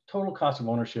 and our total cost of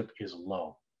ownership is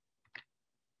low.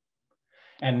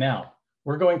 And now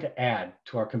we're going to add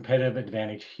to our competitive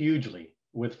advantage hugely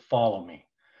with Follow Me.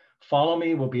 Follow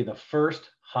Me will be the first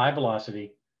high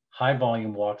velocity, high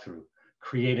volume walkthrough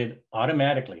created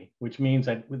automatically, which means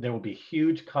that there will be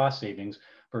huge cost savings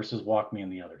versus WalkMe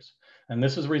and the others. And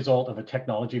this is a result of a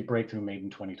technology breakthrough made in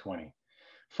 2020.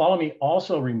 Follow Me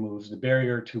also removes the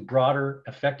barrier to broader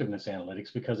effectiveness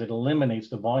analytics because it eliminates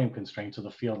the volume constraints of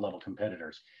the field level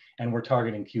competitors. And we're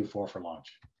targeting Q4 for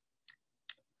launch.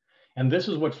 And this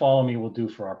is what Follow Me will do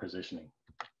for our positioning.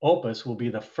 Opus will be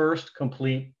the first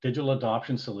complete digital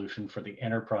adoption solution for the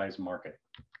enterprise market.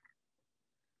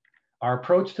 Our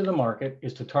approach to the market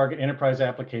is to target enterprise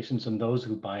applications and those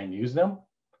who buy and use them,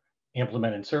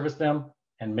 implement and service them,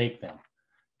 and make them.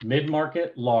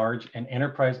 Mid-market, large, and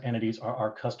enterprise entities are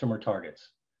our customer targets.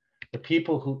 The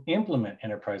people who implement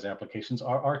enterprise applications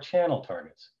are our channel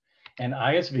targets. And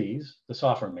ISVs, the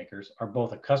software makers, are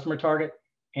both a customer target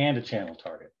and a channel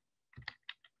target.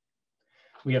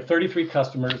 We have 33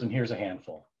 customers, and here's a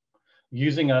handful,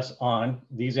 using us on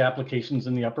these applications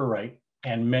in the upper right,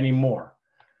 and many more.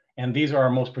 And these are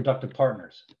our most productive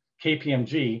partners.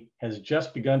 KPMG has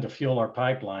just begun to fuel our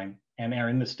pipeline and are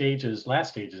in the last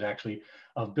stages actually,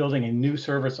 of building a new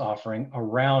service offering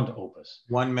around Opus.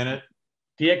 1 minute.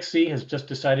 DXC has just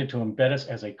decided to embed us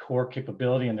as a core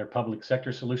capability in their public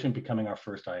sector solution, becoming our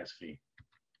first ISV.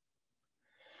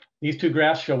 These two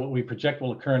graphs show what we project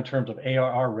will occur in terms of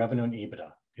ARR, revenue, and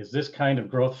EBITDA. Is this kind of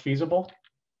growth feasible?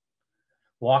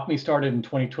 WalkMe started in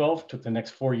 2012, took the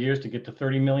next 4 years to get to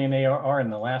 30 million ARR,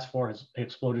 and the last 4 has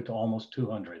exploded to almost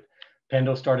 200.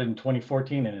 Pendo started in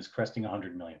 2014 and is cresting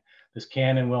 100 million. This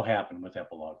can and will happen with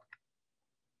Epilogue.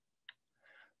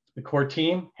 The core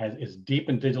team is deep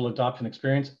in digital adoption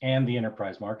experience and the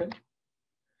enterprise market.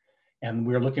 And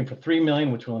we're looking for 3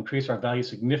 million, which will increase our value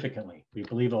significantly. We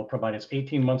believe it will provide us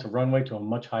 18 months of runway to a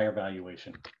much higher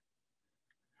valuation.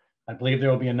 I believe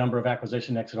there will be a number of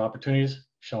acquisition exit opportunities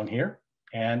shown here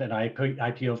and an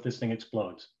IPO if this thing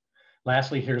explodes.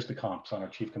 Lastly, here's the comps on our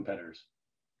chief competitors.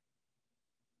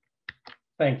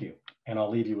 Thank you. And I'll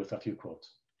leave you with a few quotes.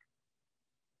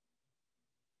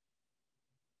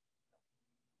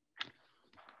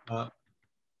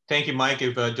 Thank you, Mike.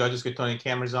 If judges could turn your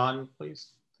cameras on, please.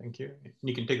 Thank you.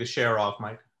 You can take the share off,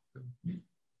 Mike.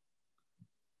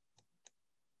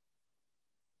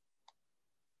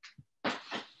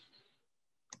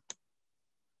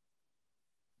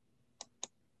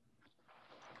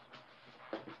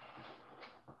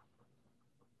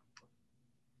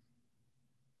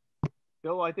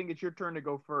 Bill, I think it's your turn to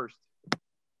go first.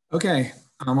 Okay,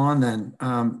 I'm on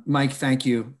then. Mike, thank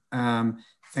you.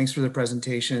 Thanks for the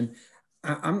presentation.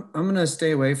 I'm going to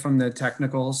stay away from the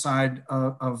technical side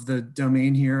of the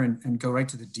domain here and go right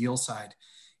to the deal side.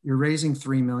 You're raising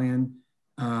 3 million.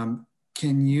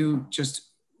 Can you just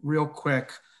real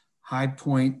quick high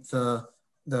point the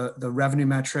revenue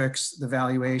metrics, the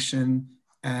valuation,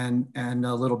 and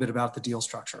a little bit about the deal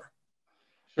structure?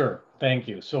 Sure, thank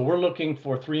you. So we're looking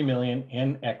for 3 million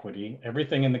in equity.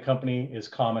 Everything in the company is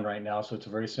common right now, so it's a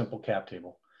very simple cap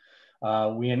table.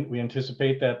 We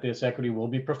anticipate that this equity will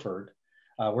be preferred.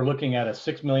 We're looking at a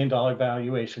 $6 million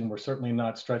valuation. We're certainly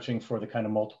not stretching for the kind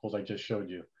of multiples I just showed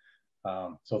you.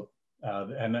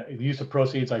 And the use of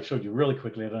proceeds I showed you really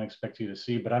quickly, I don't expect you to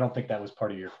see, but I don't think that was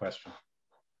part of your question.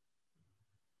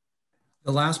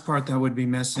 The last part that would be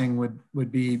missing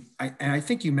would be, and I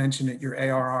think you mentioned it, your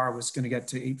ARR was going to get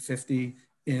to 850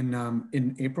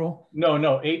 in April?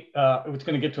 No, it's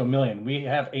going to get to 1 million. We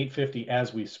have 850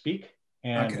 as we speak,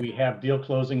 and okay. We have deal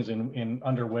closings in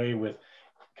underway with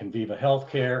Conviva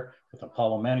Healthcare, with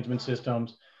Apollo Management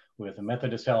Systems, with the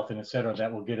Methodist Health, and et cetera,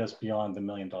 that will get us beyond the $1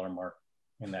 million mark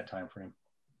in that time frame.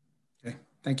 Okay,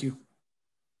 thank you.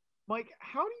 Mike,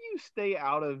 how do you stay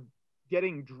out of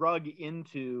getting drug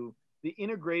into the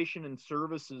integration and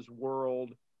services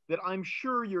world that I'm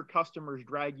sure your customers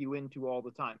drag you into all the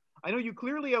time? I know you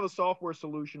clearly have a software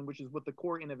solution, which is what the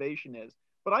core innovation is,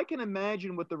 but I can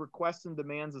imagine what the requests and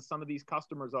demands of some of these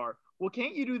customers are. Well,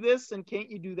 can't you do this and can't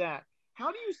you do that?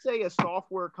 How do you say a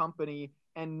software company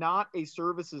and not a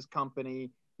services company?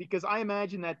 Because I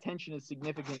imagine that tension is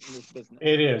significant in this business.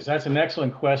 It is. That's an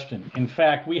excellent question. In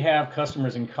fact, we have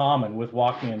customers in common with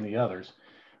WalkMe and the others.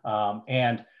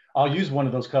 And I'll use one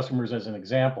of those customers as an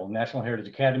example. National Heritage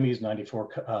Academies,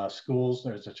 94 schools.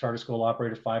 There's a charter school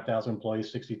operator, 5,000 employees,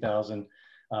 60,000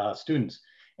 students.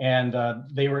 And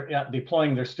they were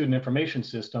deploying their student information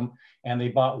system, and they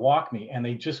bought WalkMe, and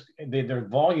their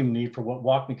volume need for what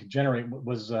WalkMe could generate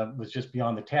was just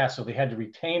beyond the task. So they had to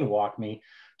retain WalkMe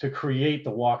to create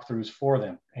the walkthroughs for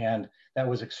them. And that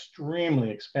was extremely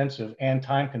expensive and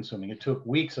time consuming. It took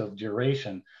weeks of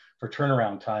duration for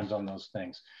turnaround times on those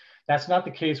things. That's not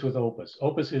the case with Opus.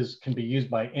 Opus can be used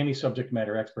by any subject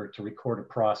matter expert to record a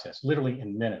process, literally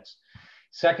in minutes.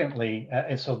 Secondly,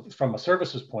 and so from a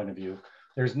services point of view,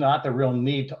 there's not the real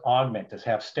need to augment, to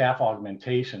have staff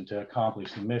augmentation to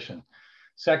accomplish the mission.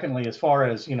 Secondly, as far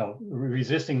as,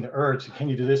 resisting the urge, can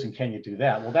you do this and can you do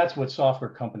that? Well, that's what software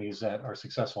companies that are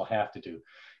successful have to do.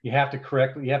 You have to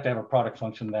have a product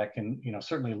function that can,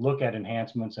 certainly look at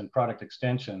enhancements and product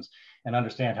extensions and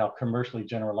understand how commercially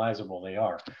generalizable they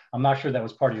are. I'm not sure that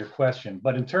was part of your question,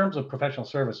 but in terms of professional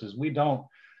services, we don't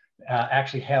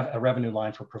actually have a revenue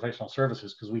line for professional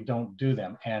services because we don't do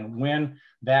them. And when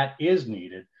that is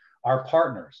needed, our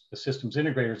partners, the systems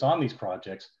integrators on these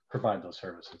projects, provide those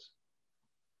services.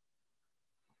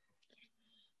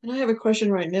 And I have a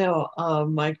question right now,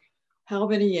 Mike. How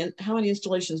many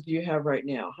installations do you have right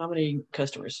now? How many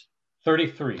customers?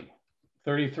 33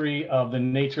 of the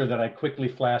nature that I quickly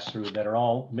flashed through that are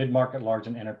all mid-market, large,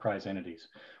 and enterprise entities.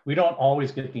 We don't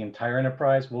always get the entire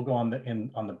enterprise. We'll go on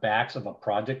the backs of a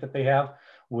project that they have,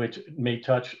 which may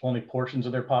touch only portions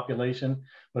of their population,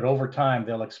 but over time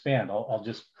they'll expand. I'll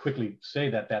just quickly say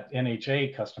that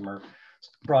NHA customer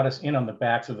brought us in on the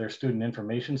backs of their student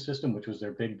information system, which was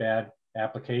their big bad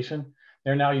application.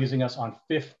 They're now using us on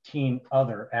 15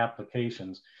 other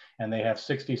applications, and they have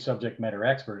 60 subject matter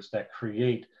experts that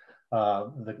create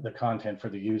the content for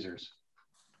the users.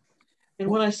 And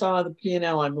when I saw the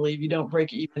P&L, I believe you don't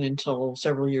break even until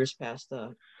several years past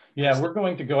the. Yeah, we're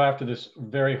going to go after this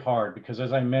very hard because,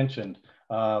 as I mentioned,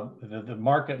 the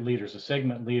market leaders, the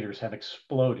segment leaders have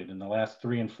exploded in the last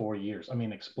 3 and 4 years. I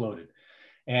mean, exploded.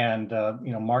 And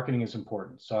marketing is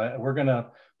important. So we're going to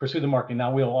pursue the marketing.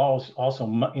 Now we'll also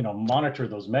monitor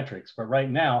those metrics. But right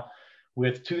now,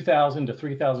 with $2,000 to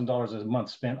 $3,000 a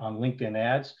month spent on LinkedIn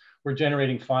ads, we're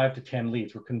generating 5 to 10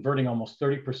 leads. We're converting almost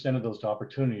 30% of those to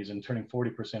opportunities and turning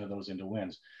 40% of those into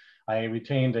wins. I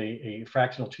retained a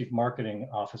fractional chief marketing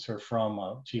officer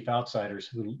from Chief Outsiders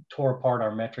who tore apart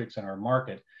our metrics and our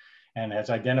market and has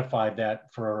identified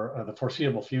that for the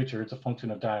foreseeable future, it's a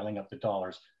function of dialing up the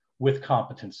dollars with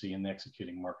competency in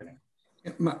executing marketing.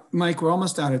 Mike, we're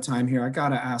almost out of time here. I got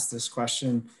to ask this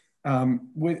question.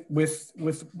 With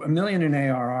 $1 million in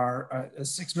ARR, a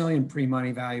 $6 million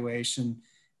pre-money valuation,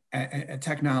 a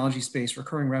technology space,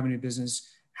 recurring revenue business,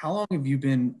 how long have you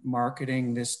been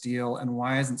marketing this deal and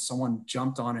why hasn't someone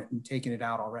jumped on it and taken it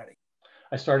out already?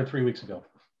 I started 3 weeks ago.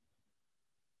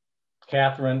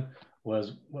 Katherine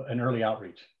was an early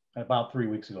outreach about 3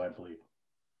 weeks ago, I believe.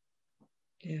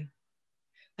 Yeah.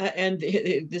 And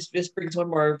this brings one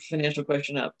more financial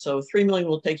question up. So $3 million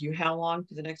will take you how long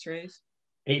to the next raise?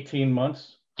 18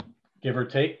 months, give or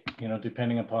take,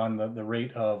 depending upon the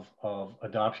rate of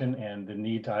adoption and the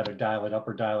need to either dial it up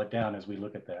or dial it down as we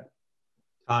look at that.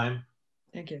 Time.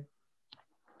 Thank you.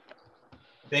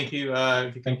 Thank you.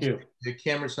 Thank you. The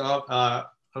camera's off. I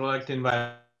would like to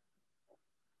invite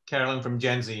Carolyn from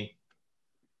Jenzy.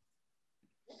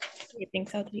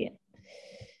 Thanks, I'll do it.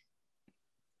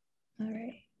 All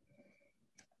right.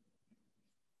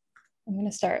 I'm going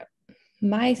to start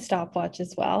my stopwatch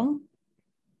as well.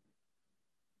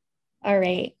 All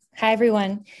right. Hi,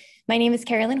 everyone. My name is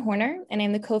Carolyn Horner, and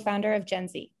I'm the co-founder of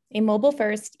Jenzy, a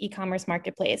mobile-first e-commerce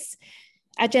marketplace.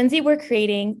 At Jenzy, we're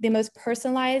creating the most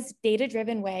personalized,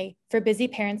 data-driven way for busy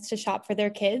parents to shop for their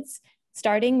kids,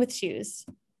 starting with shoes.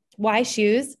 Why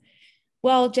shoes?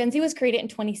 Well, Jenzy was created in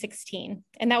 2016,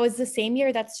 and that was the same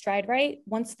year that StrideRite,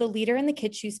 once the leader in the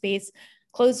kids' shoe space,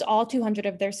 closed all 200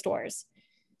 of their stores.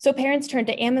 So parents turned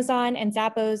to Amazon and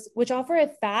Zappos, which offer a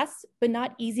fast but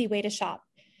not easy way to shop.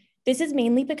 This is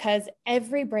mainly because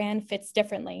every brand fits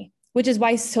differently, which is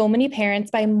why so many parents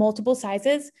buy multiple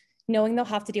sizes, knowing they'll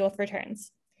have to deal with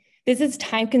returns. This is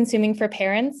time-consuming for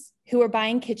parents who are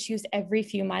buying kids' shoes every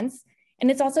few months, and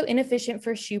it's also inefficient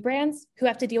for shoe brands who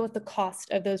have to deal with the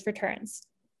cost of those returns.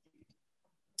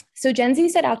 So Jenzy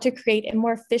set out to create a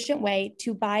more efficient way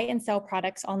to buy and sell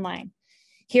products online.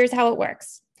 Here's how it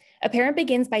works. A parent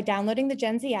begins by downloading the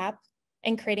Jenzy app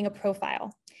and creating a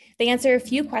profile. They answer a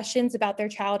few questions about their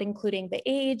child, including the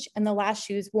age and the last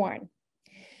shoes worn.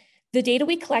 The data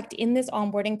we collect in this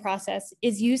onboarding process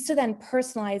is used to then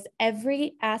personalize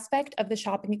every aspect of the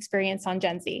shopping experience on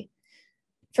Jenzy.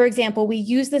 For example, we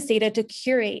use this data to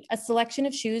curate a selection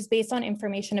of shoes based on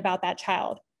information about that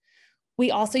child. We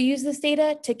also use this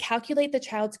data to calculate the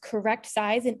child's correct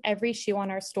size in every shoe on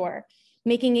our store,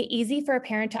 making it easy for a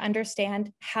parent to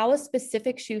understand how a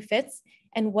specific shoe fits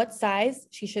and what size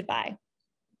she should buy.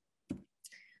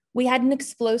 We had an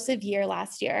explosive year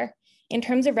last year. In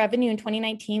terms of revenue in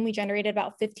 2019, we generated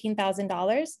about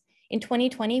 $15,000. In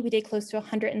 2020, we did close to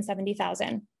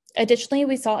 $170,000. Additionally,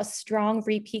 we saw a strong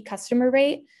repeat customer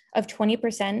rate of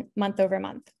 20% month over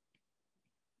month.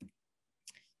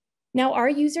 Now, our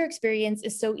user experience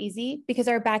is so easy because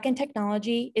our backend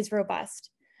technology is robust.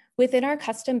 Within our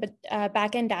custom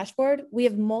backend dashboard, we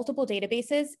have multiple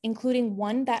databases, including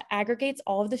one that aggregates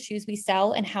all of the shoes we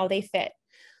sell and how they fit.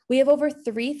 We have over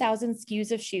 3,000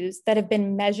 SKUs of shoes that have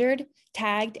been measured,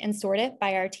 tagged, and sorted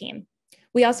by our team.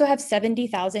 We also have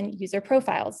 70,000 user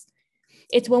profiles.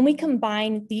 It's when we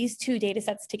combine these two data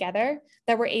sets together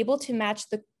that we're able to match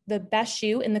the best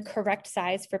shoe in the correct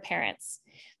size for parents.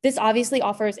 This obviously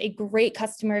offers a great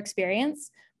customer experience,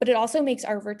 but it also makes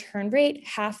our return rate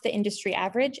half the industry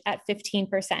average at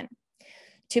 15%.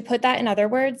 To put that in other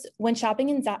words, when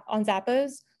shopping on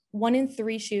Zappos, 1 in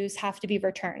 3 shoes have to be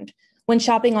returned. When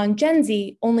shopping on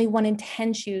Jenzy, only 1 in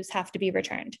 10 shoes have to be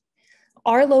returned.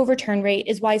 Our low return rate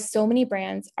is why so many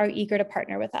brands are eager to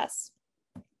partner with us.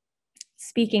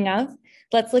 Speaking of,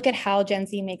 let's look at how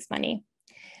Jenzy makes money.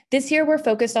 This year, we're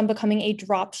focused on becoming a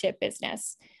dropship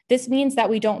business. This means that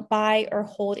we don't buy or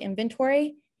hold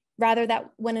inventory, rather that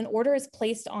when an order is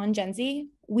placed on Jenzy,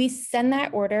 we send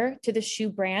that order to the shoe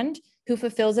brand who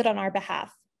fulfills it on our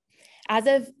behalf. As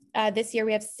of this year,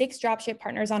 we have 6 dropship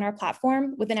partners on our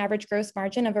platform with an average gross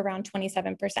margin of around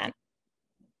 27%.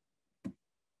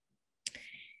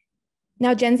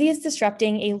 Now, Jenzy is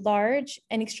disrupting a large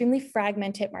and extremely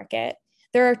fragmented market.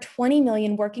 There are 20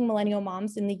 million working millennial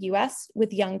moms in the US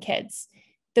with young kids.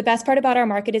 The best part about our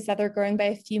market is that they're growing by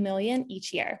a few million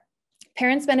each year.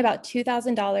 Parents spend about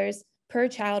 $2,000 per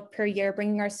child per year,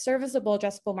 bringing our serviceable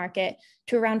addressable market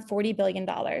to around $40 billion.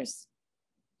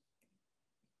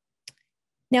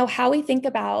 Now, how we think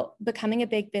about becoming a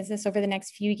big business over the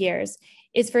next few years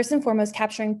is first and foremost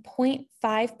capturing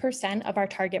 0.5% of our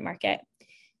target market.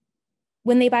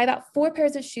 When they buy about 4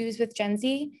 pairs of shoes with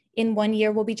Jenzy in 1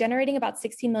 year, we'll be generating about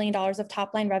 $16 million of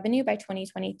top-line revenue by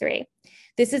 2023.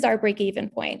 This is our break-even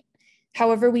point.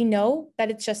 However, we know that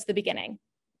it's just the beginning.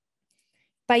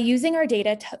 By using our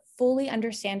data to fully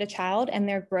understand a child and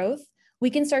their growth, we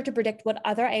can start to predict what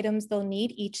other items they'll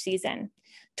need each season.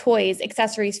 Toys,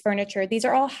 accessories, furniture, these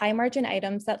are all high-margin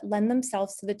items that lend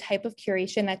themselves to the type of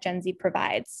curation that Jenzy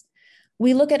provides.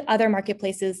 We look at other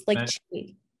marketplaces like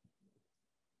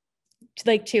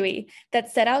Chewy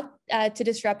that set out to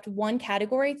disrupt one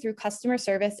category through customer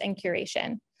service and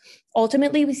curation.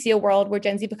 Ultimately, we see a world where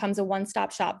Jenzy becomes a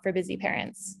one-stop shop for busy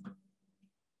parents.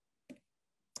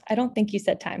 I don't think you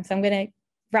said time, so I'm going to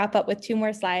wrap up with 2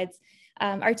 more slides.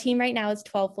 Our team right now is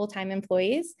 12 full-time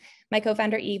employees. My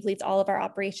co-founder Eve leads all of our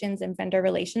operations and vendor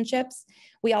relationships.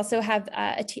 We also have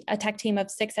a tech team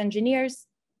of 6 engineers.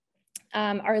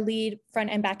 Our lead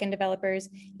front and back end developers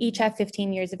each have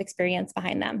 15 years of experience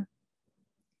behind them.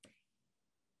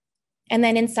 And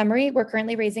then in summary, we're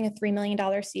currently raising a $3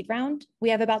 million seed round. We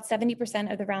have about 70%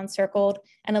 of the round circled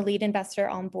and a lead investor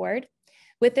on board.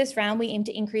 With this round, we aim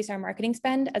to increase our marketing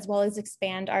spend as well as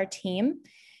expand our team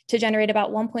to generate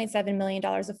about $1.7 million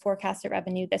of forecasted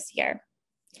revenue this year.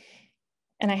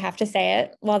 And I have to say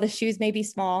it, while the shoes may be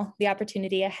small, the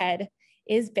opportunity ahead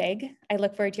is big. I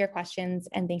look forward to your questions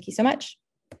and thank you so much.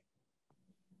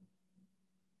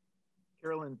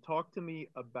 Carolyn, talk to me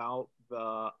about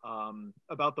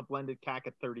the blended CAC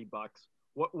at $30.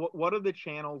 What are the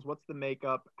channels? What's the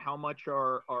makeup? How much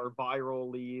are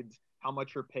viral leads? How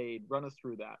much are paid? Run us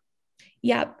through that.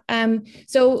 Yeah.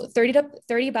 So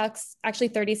 $30, actually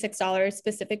 $36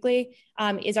 specifically,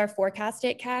 is our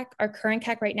forecasted CAC. Our current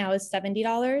CAC right now is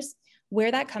 $70.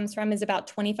 Where that comes from is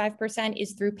about 25%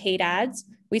 is through paid ads.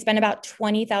 We spend about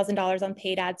 $20,000 on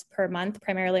paid ads per month,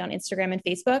 primarily on Instagram and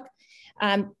Facebook.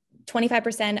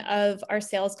 25% of our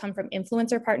sales come from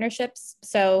influencer partnerships.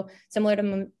 So similar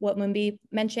to what Mumbi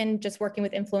mentioned, just working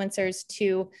with influencers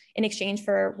in exchange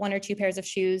for 1 or 2 pairs of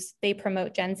shoes, they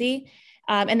promote Jenzy.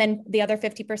 And then the other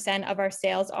 50% of our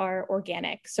sales are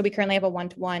organic. So we currently have a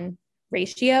 1-to-1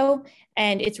 ratio,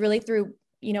 and it's really through,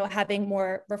 having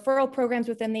more referral programs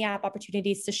within the app,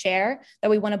 opportunities to share, that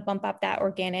we want to bump up that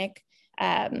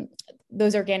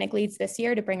those organic leads this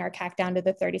year to bring our CAC down to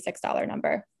the $36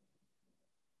 number.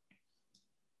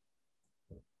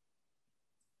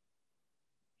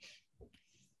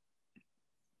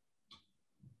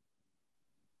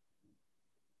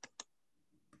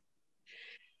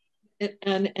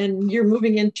 And you're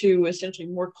moving into essentially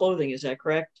more clothing, is that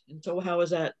correct? And so how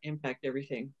does that impact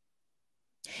everything?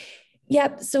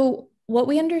 Yep. So what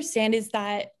we understand is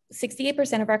that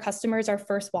 68% of our customers are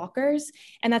first walkers,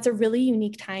 and that's a really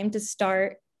unique time to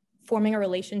start forming a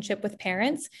relationship with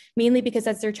parents, mainly because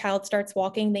as their child starts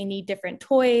walking, they need different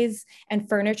toys and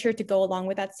furniture to go along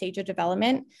with that stage of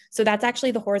development. So that's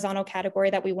actually the horizontal category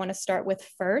that we want to start with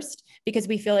first, because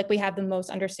we feel like we have the most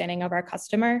understanding of our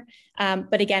customer.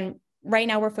 But again, right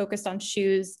now we're focused on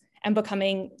shoes and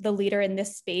becoming the leader in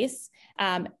this space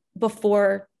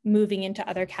before moving into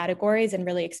other categories and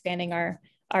really expanding our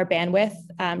bandwidth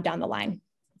down the line.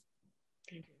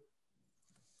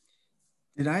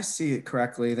 Did I see it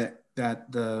correctly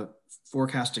that the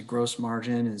forecasted gross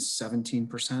margin is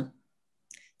 17%?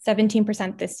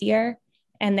 17% this year,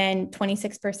 and then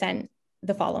 26%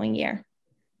 the following year.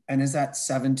 And is that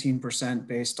 17%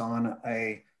 based on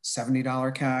a $70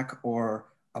 CAC or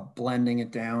a blending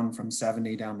it down from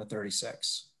 70 down to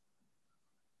 36?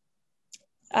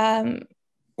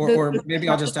 Or maybe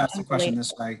I'll just ask the question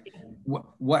this way.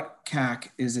 What CAC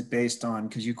is it based on?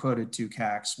 Because you quoted 2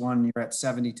 CACs. One, you're at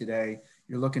 70 today.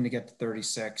 You're looking to get to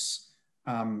 36.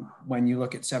 When you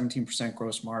look at 17%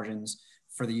 gross margins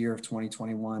for the year of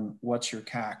 2021, what's your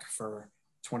CAC for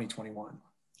 2021?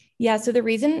 Yeah, so the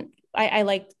reason I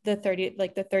like the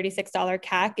 $36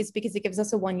 CAC is because it gives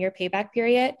us a 1-year payback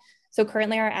period. So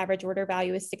currently our average order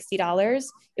value is $60.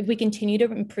 If we continue to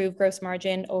improve gross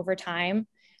margin over time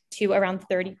to around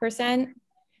 30%,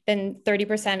 then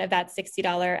 30% of that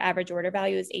 $60 average order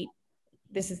value is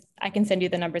I can send you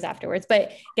the numbers afterwards,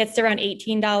 but gets to around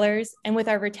 $18. And with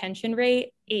our retention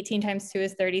rate, 18 times 2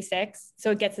 is 36.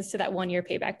 So it gets us to that 1-year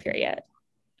payback period.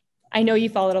 I know you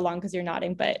followed along because you're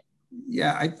nodding, but.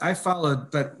 Yeah, I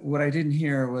followed, but what I didn't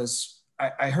hear was,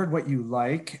 I heard what you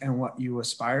like and what you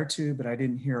aspire to, but I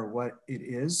didn't hear what it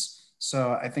is.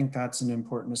 So I think that's an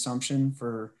important assumption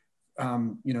for,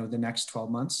 the next 12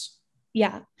 months.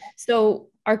 Yeah, so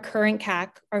our current CAC,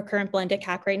 our current blended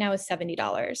CAC right now is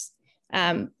 $70.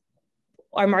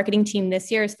 Our marketing team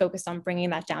this year is focused on bringing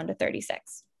that down to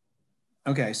 36.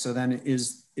 Okay, so then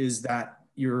is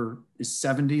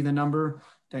 70 the number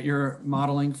that you're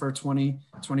modeling for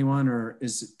 2021, or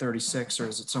is it 36, or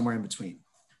is it somewhere in between?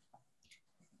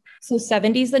 So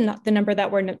 70 is the number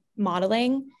that we're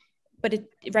modeling, but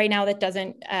right now that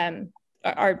doesn't,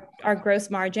 our gross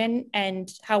margin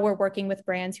and how we're working with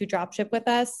brands who drop ship with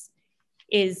us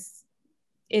is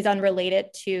unrelated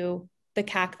to the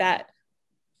CAC that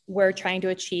we're trying to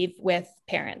achieve with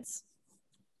parents.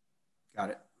 Got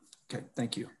it. Okay,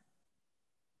 thank you.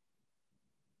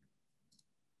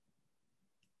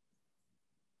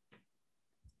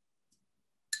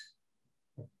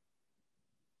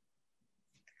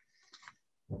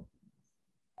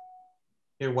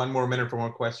 Here, 1 more minute for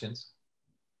more questions.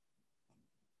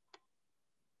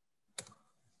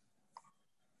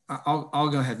 I'll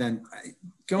go ahead then.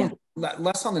 Going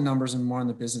less on the numbers and more on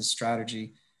the business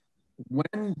strategy.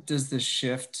 When does the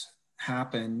shift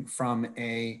happen from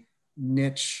a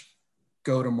niche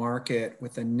go-to-market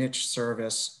with a niche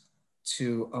service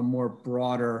to a more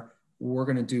broader, we're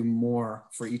going to do more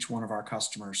for each one of our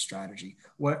customers strategy?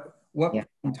 What point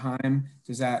in time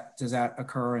does that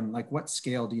occur, and like what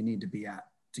scale do you need to be at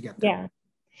to get there? Yeah.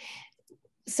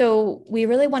 So we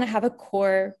really want to have a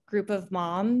core group of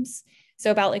moms. So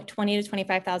about like 20 to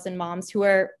 25,000 moms who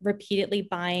are repeatedly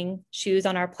buying shoes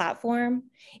on our platform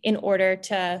in order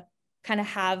to kind of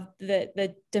have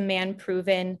the demand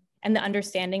proven and the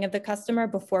understanding of the customer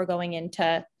before going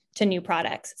into new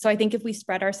products. So I think if we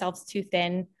spread ourselves too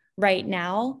thin right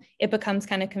now, it becomes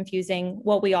kind of confusing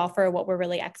what we offer, what we're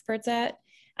really experts at.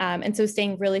 And so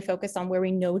staying really focused on where we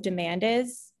know demand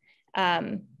is,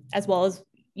 as well as,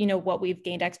 what we've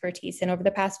gained expertise in over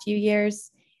the past few years.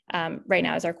 Right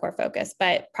now is our core focus,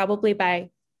 but probably by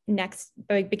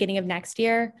beginning of next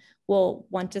year, we'll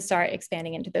want to start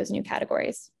expanding into those new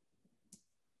categories.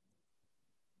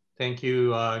 Thank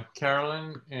you,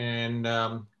 Carolyn. And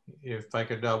if I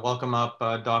could welcome up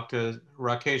Dr.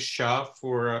 Rakesh Shah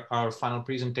for our final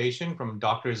presentation from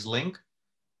Doctor's Link.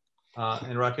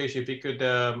 And Rakesh, if you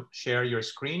could share your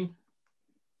screen,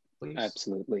 please.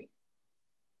 Absolutely.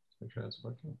 Make sure that's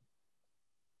working.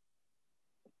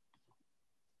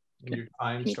 Your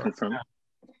time Can starts now.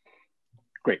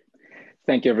 Great.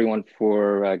 Thank you, everyone,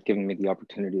 for giving me the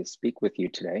opportunity to speak with you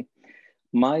today.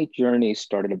 My journey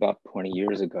started about 20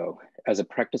 years ago. As a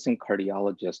practicing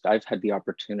cardiologist, I've had the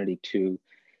opportunity to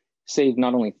save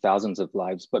not only thousands of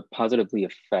lives, but positively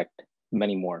affect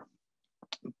many more.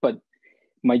 But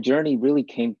my journey really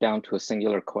came down to a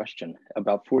singular question.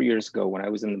 About 4 years ago, when I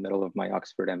was in the middle of my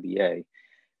Oxford MBA,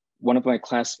 one of my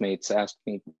classmates asked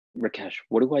me, Rakesh,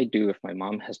 what do I do if my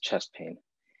mom has chest pain?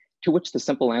 To which the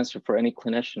simple answer for any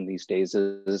clinician these days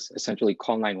is essentially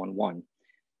call 911.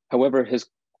 However, his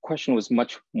question was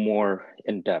much more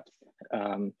in depth.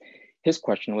 His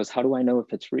question was, how do I know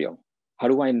if it's real? How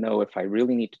do I know if I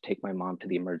really need to take my mom to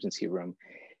the emergency room?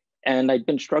 And I'd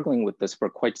been struggling with this for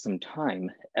quite some time.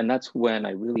 And that's when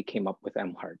I really came up with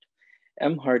mHeart.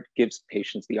 mHeart gives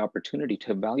patients the opportunity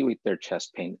to evaluate their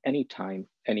chest pain anytime,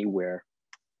 anywhere,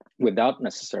 without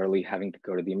necessarily having to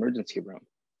go to the emergency room.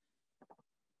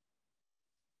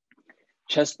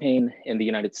 Chest pain in the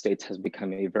United States has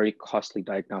become a very costly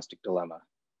diagnostic dilemma,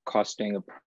 costing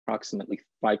approximately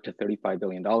 $5 to $35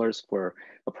 billion for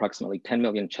approximately 10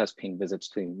 million chest pain visits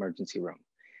to the emergency room.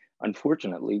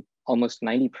 Unfortunately, almost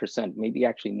 90%, maybe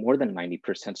actually more than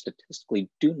 90% statistically,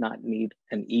 do not need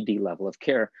an ED level of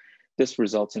care. This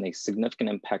results in a significant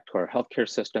impact to our healthcare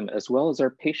system as well as our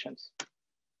patients.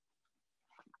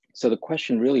 So the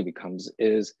question really becomes,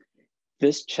 is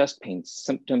this chest pain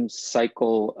symptom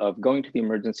cycle of going to the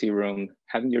emergency room,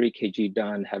 having your EKG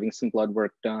done, having some blood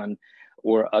work done,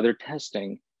 or other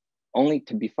testing, only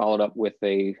to be followed up with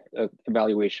a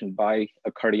evaluation by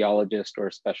a cardiologist or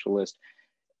a specialist,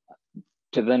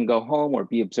 to then go home or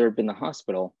be observed in the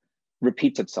hospital,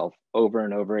 repeats itself over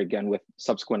and over again with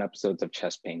subsequent episodes of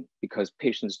chest pain, because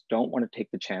patients don't want to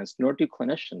take the chance, nor do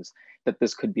clinicians, that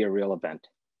this could be a real event.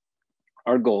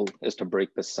 Our goal is to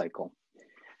break this cycle.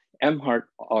 mHeart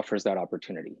offers that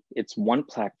opportunity. It's one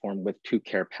platform with two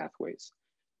care pathways.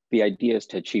 The idea is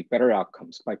to achieve better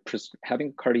outcomes by having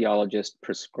a cardiologist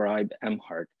prescribe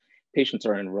mHeart. Patients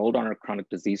are enrolled on our chronic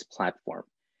disease platform,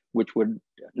 which would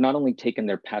not only take in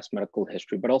their past medical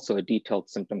history, but also a detailed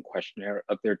symptom questionnaire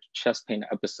of their chest pain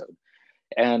episode.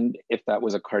 And if that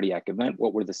was a cardiac event,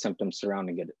 what were the symptoms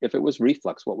surrounding it? If it was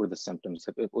reflux, what were the symptoms?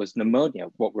 If it was pneumonia,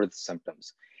 what were the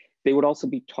symptoms? They would also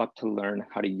be taught to learn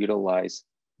how to utilize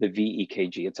the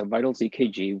VEKG. It's a vitals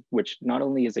EKG, which not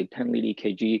only is a 10-lead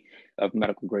EKG of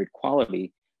medical grade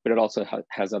quality, but it also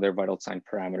has other vital sign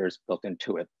parameters built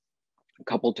into it,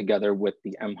 coupled together with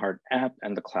the mHeart app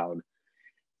and the cloud.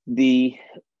 The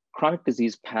chronic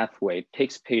disease pathway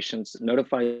takes patients,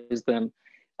 notifies them,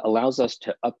 allows us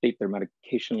to update their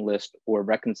medication list or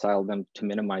reconcile them to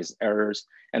minimize errors,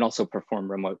 and also perform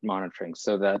remote monitoring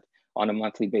so that on a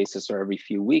monthly basis or every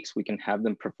few weeks, we can have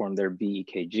them perform their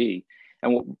VEKG.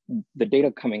 And what the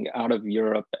data coming out of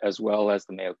Europe, as well as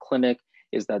the Mayo Clinic,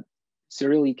 is that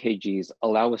serial EKGs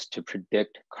allow us to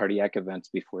predict cardiac events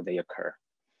before they occur.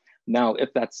 Now,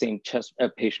 if that same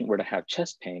patient were to have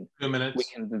chest pain,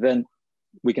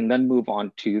 we can then move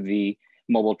on to the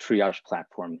mobile triage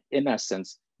platform. In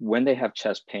essence, when they have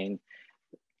chest pain,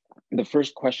 the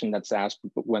first question that's asked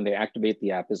when they activate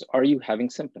the app is, are you having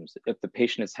symptoms? If the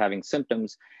patient is having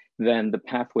symptoms, then the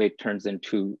pathway turns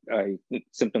into a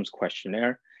symptoms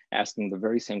questionnaire, asking the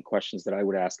very same questions that I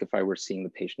would ask if I were seeing the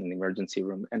patient in the emergency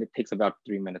room. And it takes about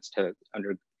 3 minutes to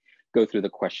go through the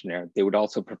questionnaire. They would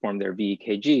also perform their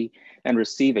VEKG and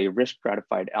receive a risk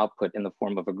stratified output in the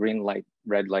form of a green light,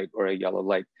 red light, or a yellow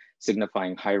light,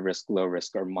 signifying high risk, low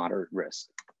risk, or moderate risk.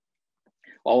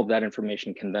 All of that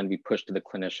information can then be pushed to the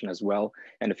clinician as well.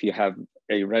 And if you have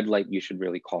a red light, you should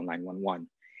really call 911.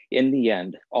 In the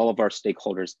end, all of our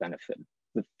stakeholders benefit.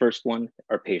 The first one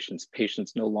are patients.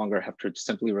 Patients no longer have to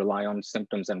simply rely on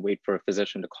symptoms and wait for a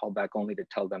physician to call back only to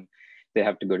tell them they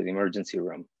have to go to the emergency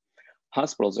room.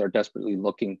 Hospitals are desperately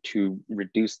looking to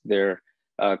reduce their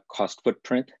cost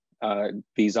footprint.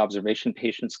 These observation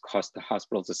patients cost the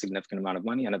hospitals a significant amount of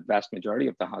money, and a vast majority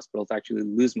of the hospitals actually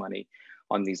lose money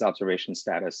on these observation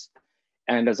status.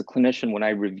 And as a clinician, when I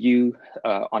review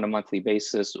on a monthly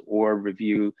basis or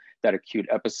review that acute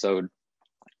episode,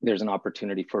 there's an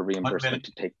opportunity for reimbursement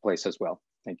to take place as well.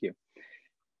 Thank you.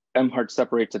 mHeart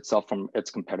separates itself from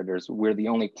its competitors. We're the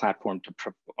only platform to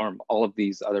perform all of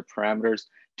these other parameters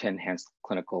to enhance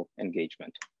clinical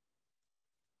engagement.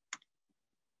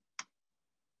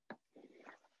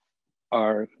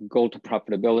 Our goal to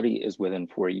profitability is within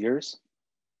 4 years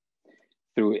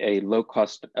through a low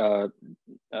cost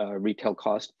retail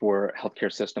cost for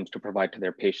healthcare systems to provide to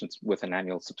their patients with an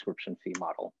annual subscription fee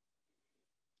model.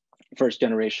 First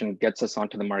generation gets us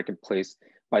onto the marketplace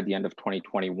by the end of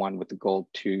 2021 with the goal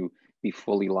to be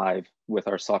fully live with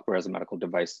our software as a medical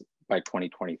device by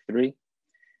 2023.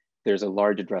 There's a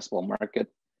large addressable market,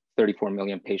 34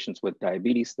 million patients with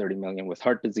diabetes, 30 million with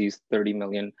heart disease, 30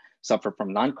 million suffer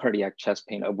from non-cardiac chest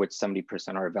pain, of which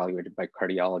 70% are evaluated by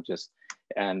cardiologists,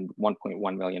 and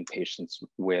 1.1 million patients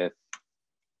with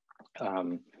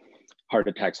heart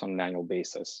attacks on an annual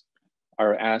basis.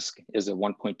 Our ask is a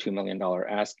 $1.2 million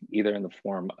ask, either in the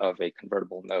form of a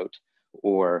convertible note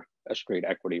or a straight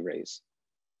equity raise.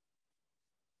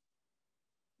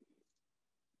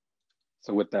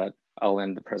 So with that, I'll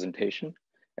end the presentation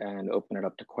and open it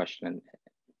up to question and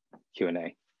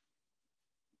Q&A.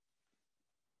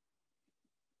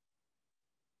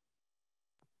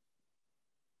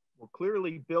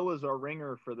 clearly Bill is our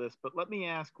ringer for this, but let me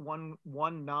ask one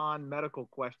non-medical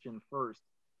question first.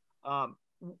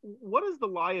 What is the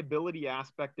liability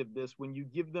aspect of this when you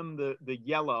give them the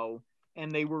yellow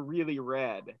and they were really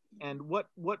red? And what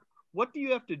do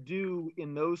you have to do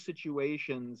in those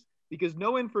situations? Because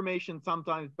no information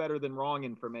sometimes better than wrong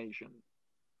information.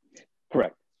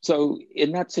 Correct. So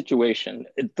in that situation,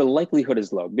 the likelihood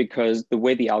is low because the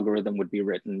way the algorithm would be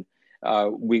written,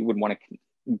 we would want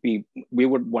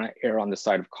to err on the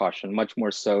side of caution, much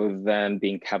more so than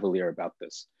being cavalier about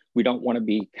this. We don't want to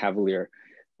be cavalier,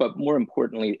 but more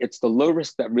importantly, it's the low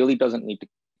risk that really doesn't need to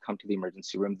come to the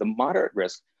emergency room. The moderate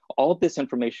risk, all of this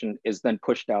information is then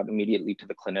pushed out immediately to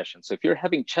the clinician. So if you're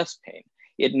having chest pain,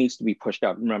 it needs to be pushed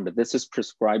out. Remember, this is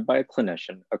prescribed by a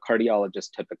clinician, a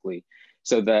cardiologist typically,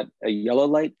 so that a yellow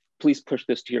light, please push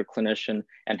this to your clinician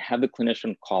and have the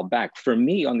clinician call back. For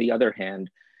me, on the other hand,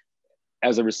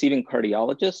 as a receiving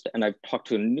cardiologist, and I've talked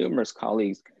to numerous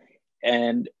colleagues,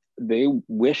 and they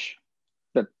wish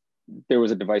that there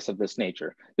was a device of this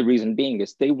nature. The reason being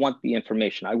is they want the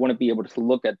information. I want to be able to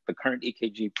look at the current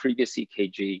EKG, previous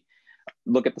EKG,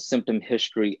 look at the symptom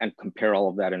history and compare all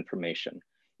of that information.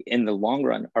 In the long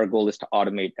run, our goal is to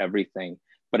automate everything.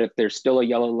 But if there's still a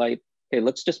yellow light, hey,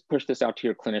 let's just push this out to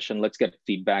your clinician. Let's get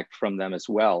feedback from them as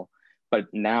well. But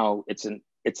now it's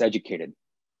educated.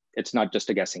 It's not just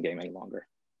a guessing game any longer.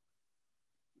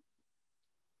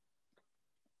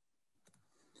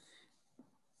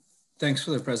 Thanks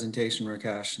for the presentation,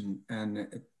 Rakesh.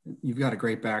 And you've got a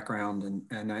great background.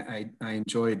 And I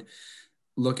enjoyed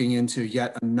looking into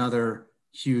yet another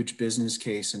huge business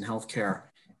case in healthcare.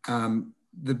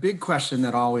 The big question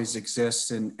that always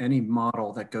exists in any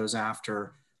model that goes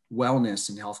after wellness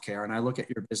in healthcare, and I look at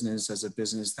your business as a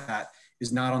business that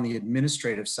is not on the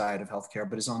administrative side of healthcare,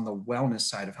 but is on the wellness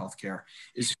side of healthcare,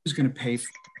 is who's going to pay for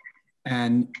it.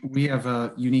 And we have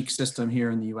a unique system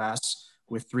here in the US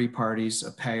with three parties,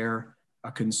 a payer,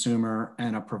 a consumer,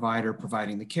 and a provider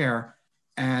providing the care.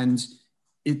 And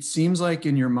it seems like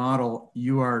in your model,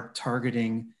 you are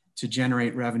targeting to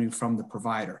generate revenue from the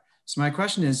provider. So my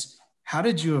question is, how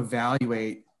did you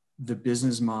evaluate the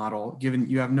business model, given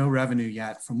you have no revenue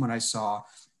yet from what I saw?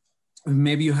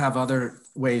 Maybe you have other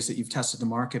ways that you've tested the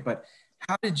market, but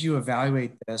how did you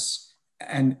evaluate this?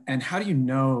 And how do you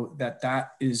know that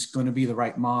that is going to be the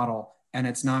right model and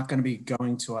it's not going to be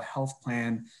going to a health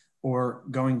plan or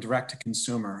going direct to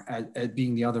consumer as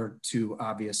being the other two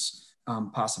obvious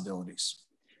possibilities?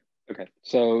 Okay,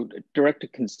 so direct to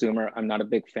consumer, I'm not a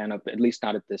big fan of, at least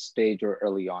not at this stage or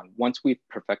early on. Once we've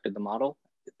perfected the model,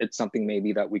 it's something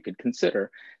maybe that we could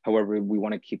consider. However, we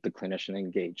want to keep the clinician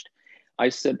engaged. I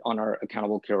sit on our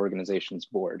Accountable Care Organizations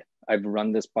board. I've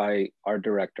run this by our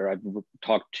director. I've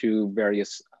talked to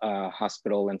various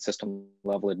hospital and system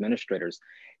level administrators.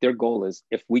 Their goal is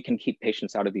if we can keep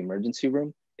patients out of the emergency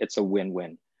room, it's a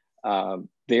win-win.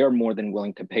 They are more than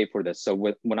willing to pay for this. So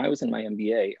when I was in my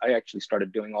MBA, I actually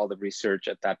started doing all the research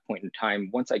at that point in time.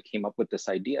 Once I came up with this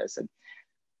idea, I said,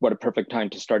 what a perfect time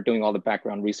to start doing all the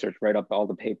background research, write up all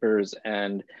the papers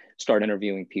and start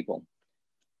interviewing people.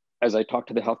 As I talked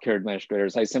to the healthcare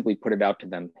administrators, I simply put it out to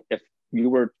them. If you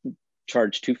were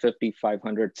charged $250,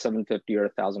 $500, $750, or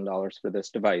 $1,000 for this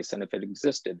device, and if it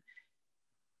existed,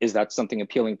 is that something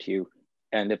appealing to you?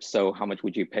 And if so, how much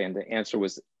would you pay? And the answer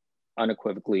was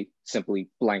unequivocally, simply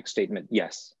blank statement,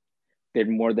 yes. They're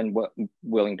more than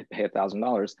willing to pay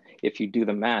 $1,000. If you do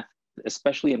the math,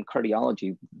 especially in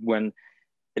cardiology, when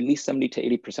at least 70 to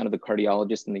 80% of the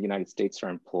cardiologists in the United States are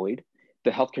employed,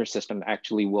 the healthcare system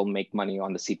actually will make money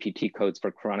on the CPT codes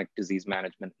for chronic disease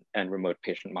management and remote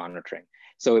patient monitoring.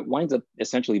 So it winds up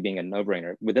essentially being a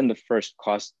no-brainer. Within the first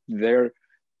cost, their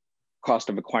cost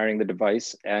of acquiring the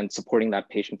device and supporting that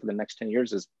patient for the next 10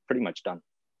 years is pretty much done.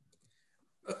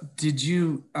 Did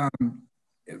you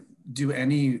do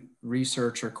any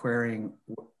research or querying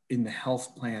in the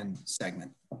health plan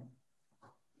segment?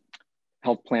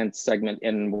 Health plan segment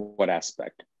in what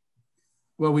aspect?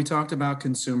 Well, we talked about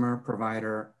consumer,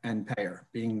 provider, and payer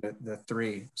being the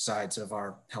three sides of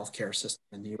our healthcare system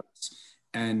in the US.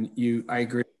 And I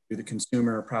agree with you, the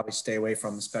consumer probably stay away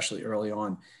from, especially early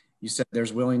on. You said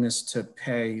there's willingness to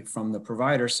pay from the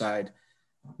provider side.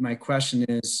 My question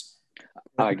is,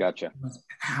 I gotcha.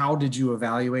 How did you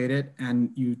evaluate it?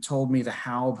 And you told me the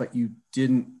how, but you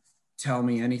didn't tell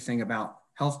me anything about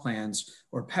health plans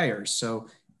or payers. So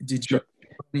did you do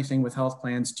anything with health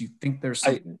plans? Do you think there's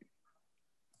something?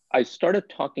 I started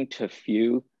talking to a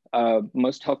few.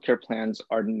 Most healthcare plans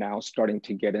are now starting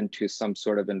to get into some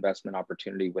sort of investment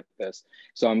opportunity with this.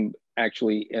 So I'm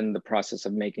actually in the process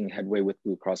of making headway with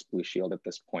Blue Cross Blue Shield at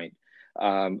this point.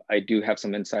 I do have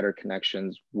some insider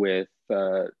connections with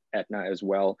Aetna as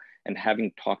well. And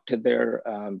having talked to their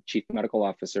chief medical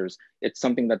officers, it's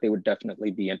something that they would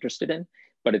definitely be interested in.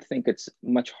 But I think it's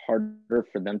much harder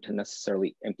for them to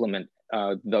necessarily implement,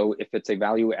 though if it's a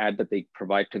value add that they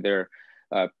provide to their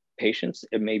patients,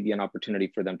 it may be an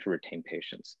opportunity for them to retain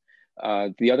patients.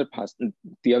 The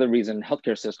other reason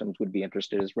healthcare systems would be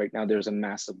interested is right now there's a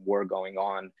massive war going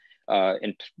on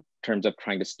in terms of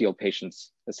trying to steal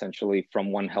patients essentially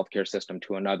from one healthcare system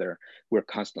to another. We're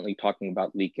constantly talking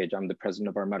about leakage. I'm the president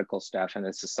of our medical staff, and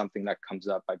this is something that comes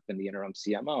up. I've been the interim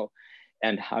CMO.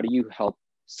 And how do you help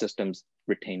systems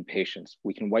retain patients?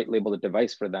 We can white label the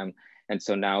device for them. And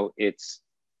so now it's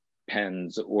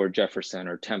Penn's or Jefferson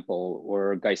or Temple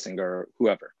or Geisinger or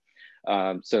whoever.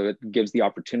 So it gives the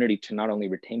opportunity to not only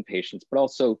retain patients, but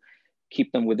also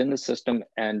keep them within the system.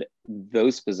 And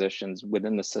those physicians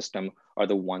within the system are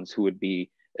the ones who would be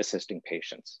assisting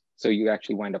patients. So you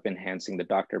actually wind up enhancing the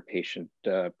doctor-patient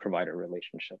provider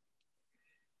relationship.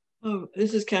 Oh,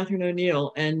 this is Katherine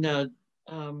O'Neill. And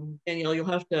Danielle, you'll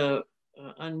have to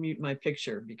unmute my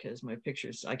picture because my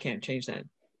pictures, I can't change that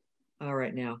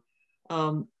right now.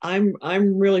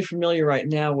 I'm really familiar right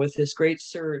now with this great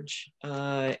surge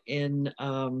in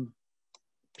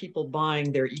people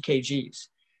buying their EKGs.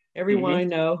 Everyone I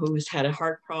know who's had a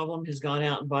heart problem has gone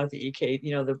out and bought the EKG,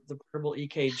 the portable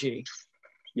EKG.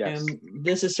 Yes. And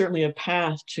this is certainly a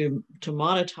path to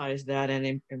monetize that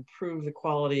and improve the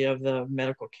quality of the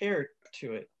medical care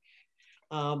to it.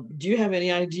 Do you have any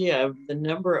idea of the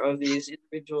number of these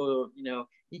individual,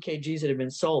 EKGs that have been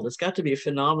sold? It's got to be a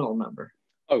phenomenal number.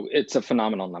 Oh, it's a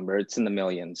phenomenal number. It's in the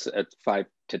millions, at 5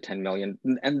 to 10 million.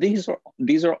 And these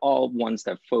are all ones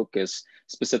that focus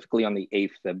specifically on the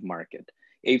AFib market.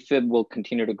 AFib will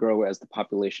continue to grow as the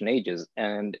population ages,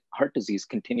 and heart disease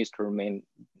continues to remain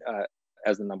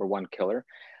as the #1 killer.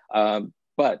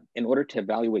 But in order to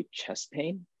evaluate chest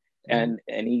pain and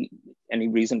any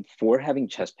reason for having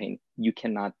chest pain, you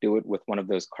cannot do it with one of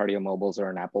those cardiomobiles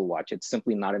or an Apple Watch. It's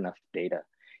simply not enough data.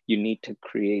 You need to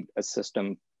create a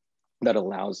system that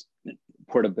allows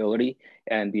portability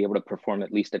and be able to perform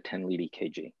at least a 10-lead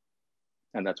EKG,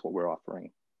 and that's what we're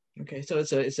offering. Okay, so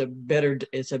it's a better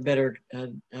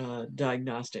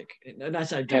diagnostic.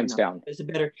 That's not hands down. It's a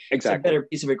better exactly. It's a better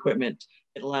piece of equipment.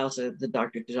 It allows the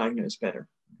doctor to diagnose better.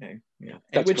 Okay, yeah,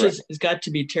 which correct. has got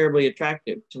to be terribly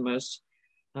attractive to most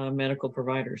medical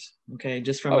providers. Okay,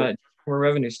 just from a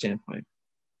revenue standpoint.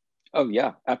 Oh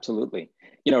yeah, absolutely.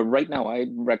 Right now I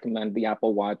recommend the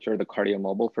Apple Watch or the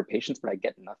CardioMobile for patients, but I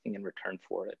get nothing in return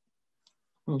for it.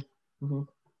 Mm-hmm.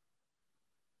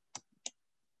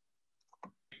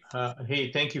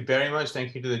 Hey, thank you very much.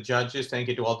 Thank you to the judges. Thank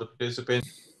you to all the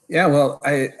participants. Yeah, well,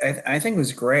 I think it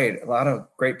was great. A lot of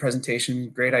great presentation,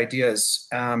 great ideas.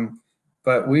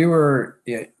 But we were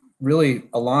really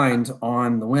aligned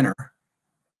on the winner.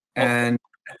 And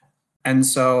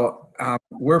so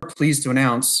we're pleased to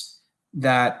announce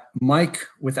that Mike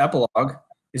with Epilogue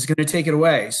is going to take it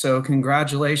away. So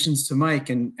congratulations to Mike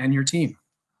and your team.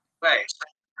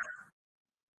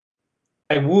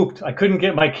 I whooped. I couldn't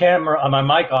get my camera on my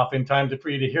mic off in time for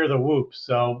you to hear the whoop.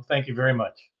 So thank you very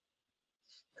much.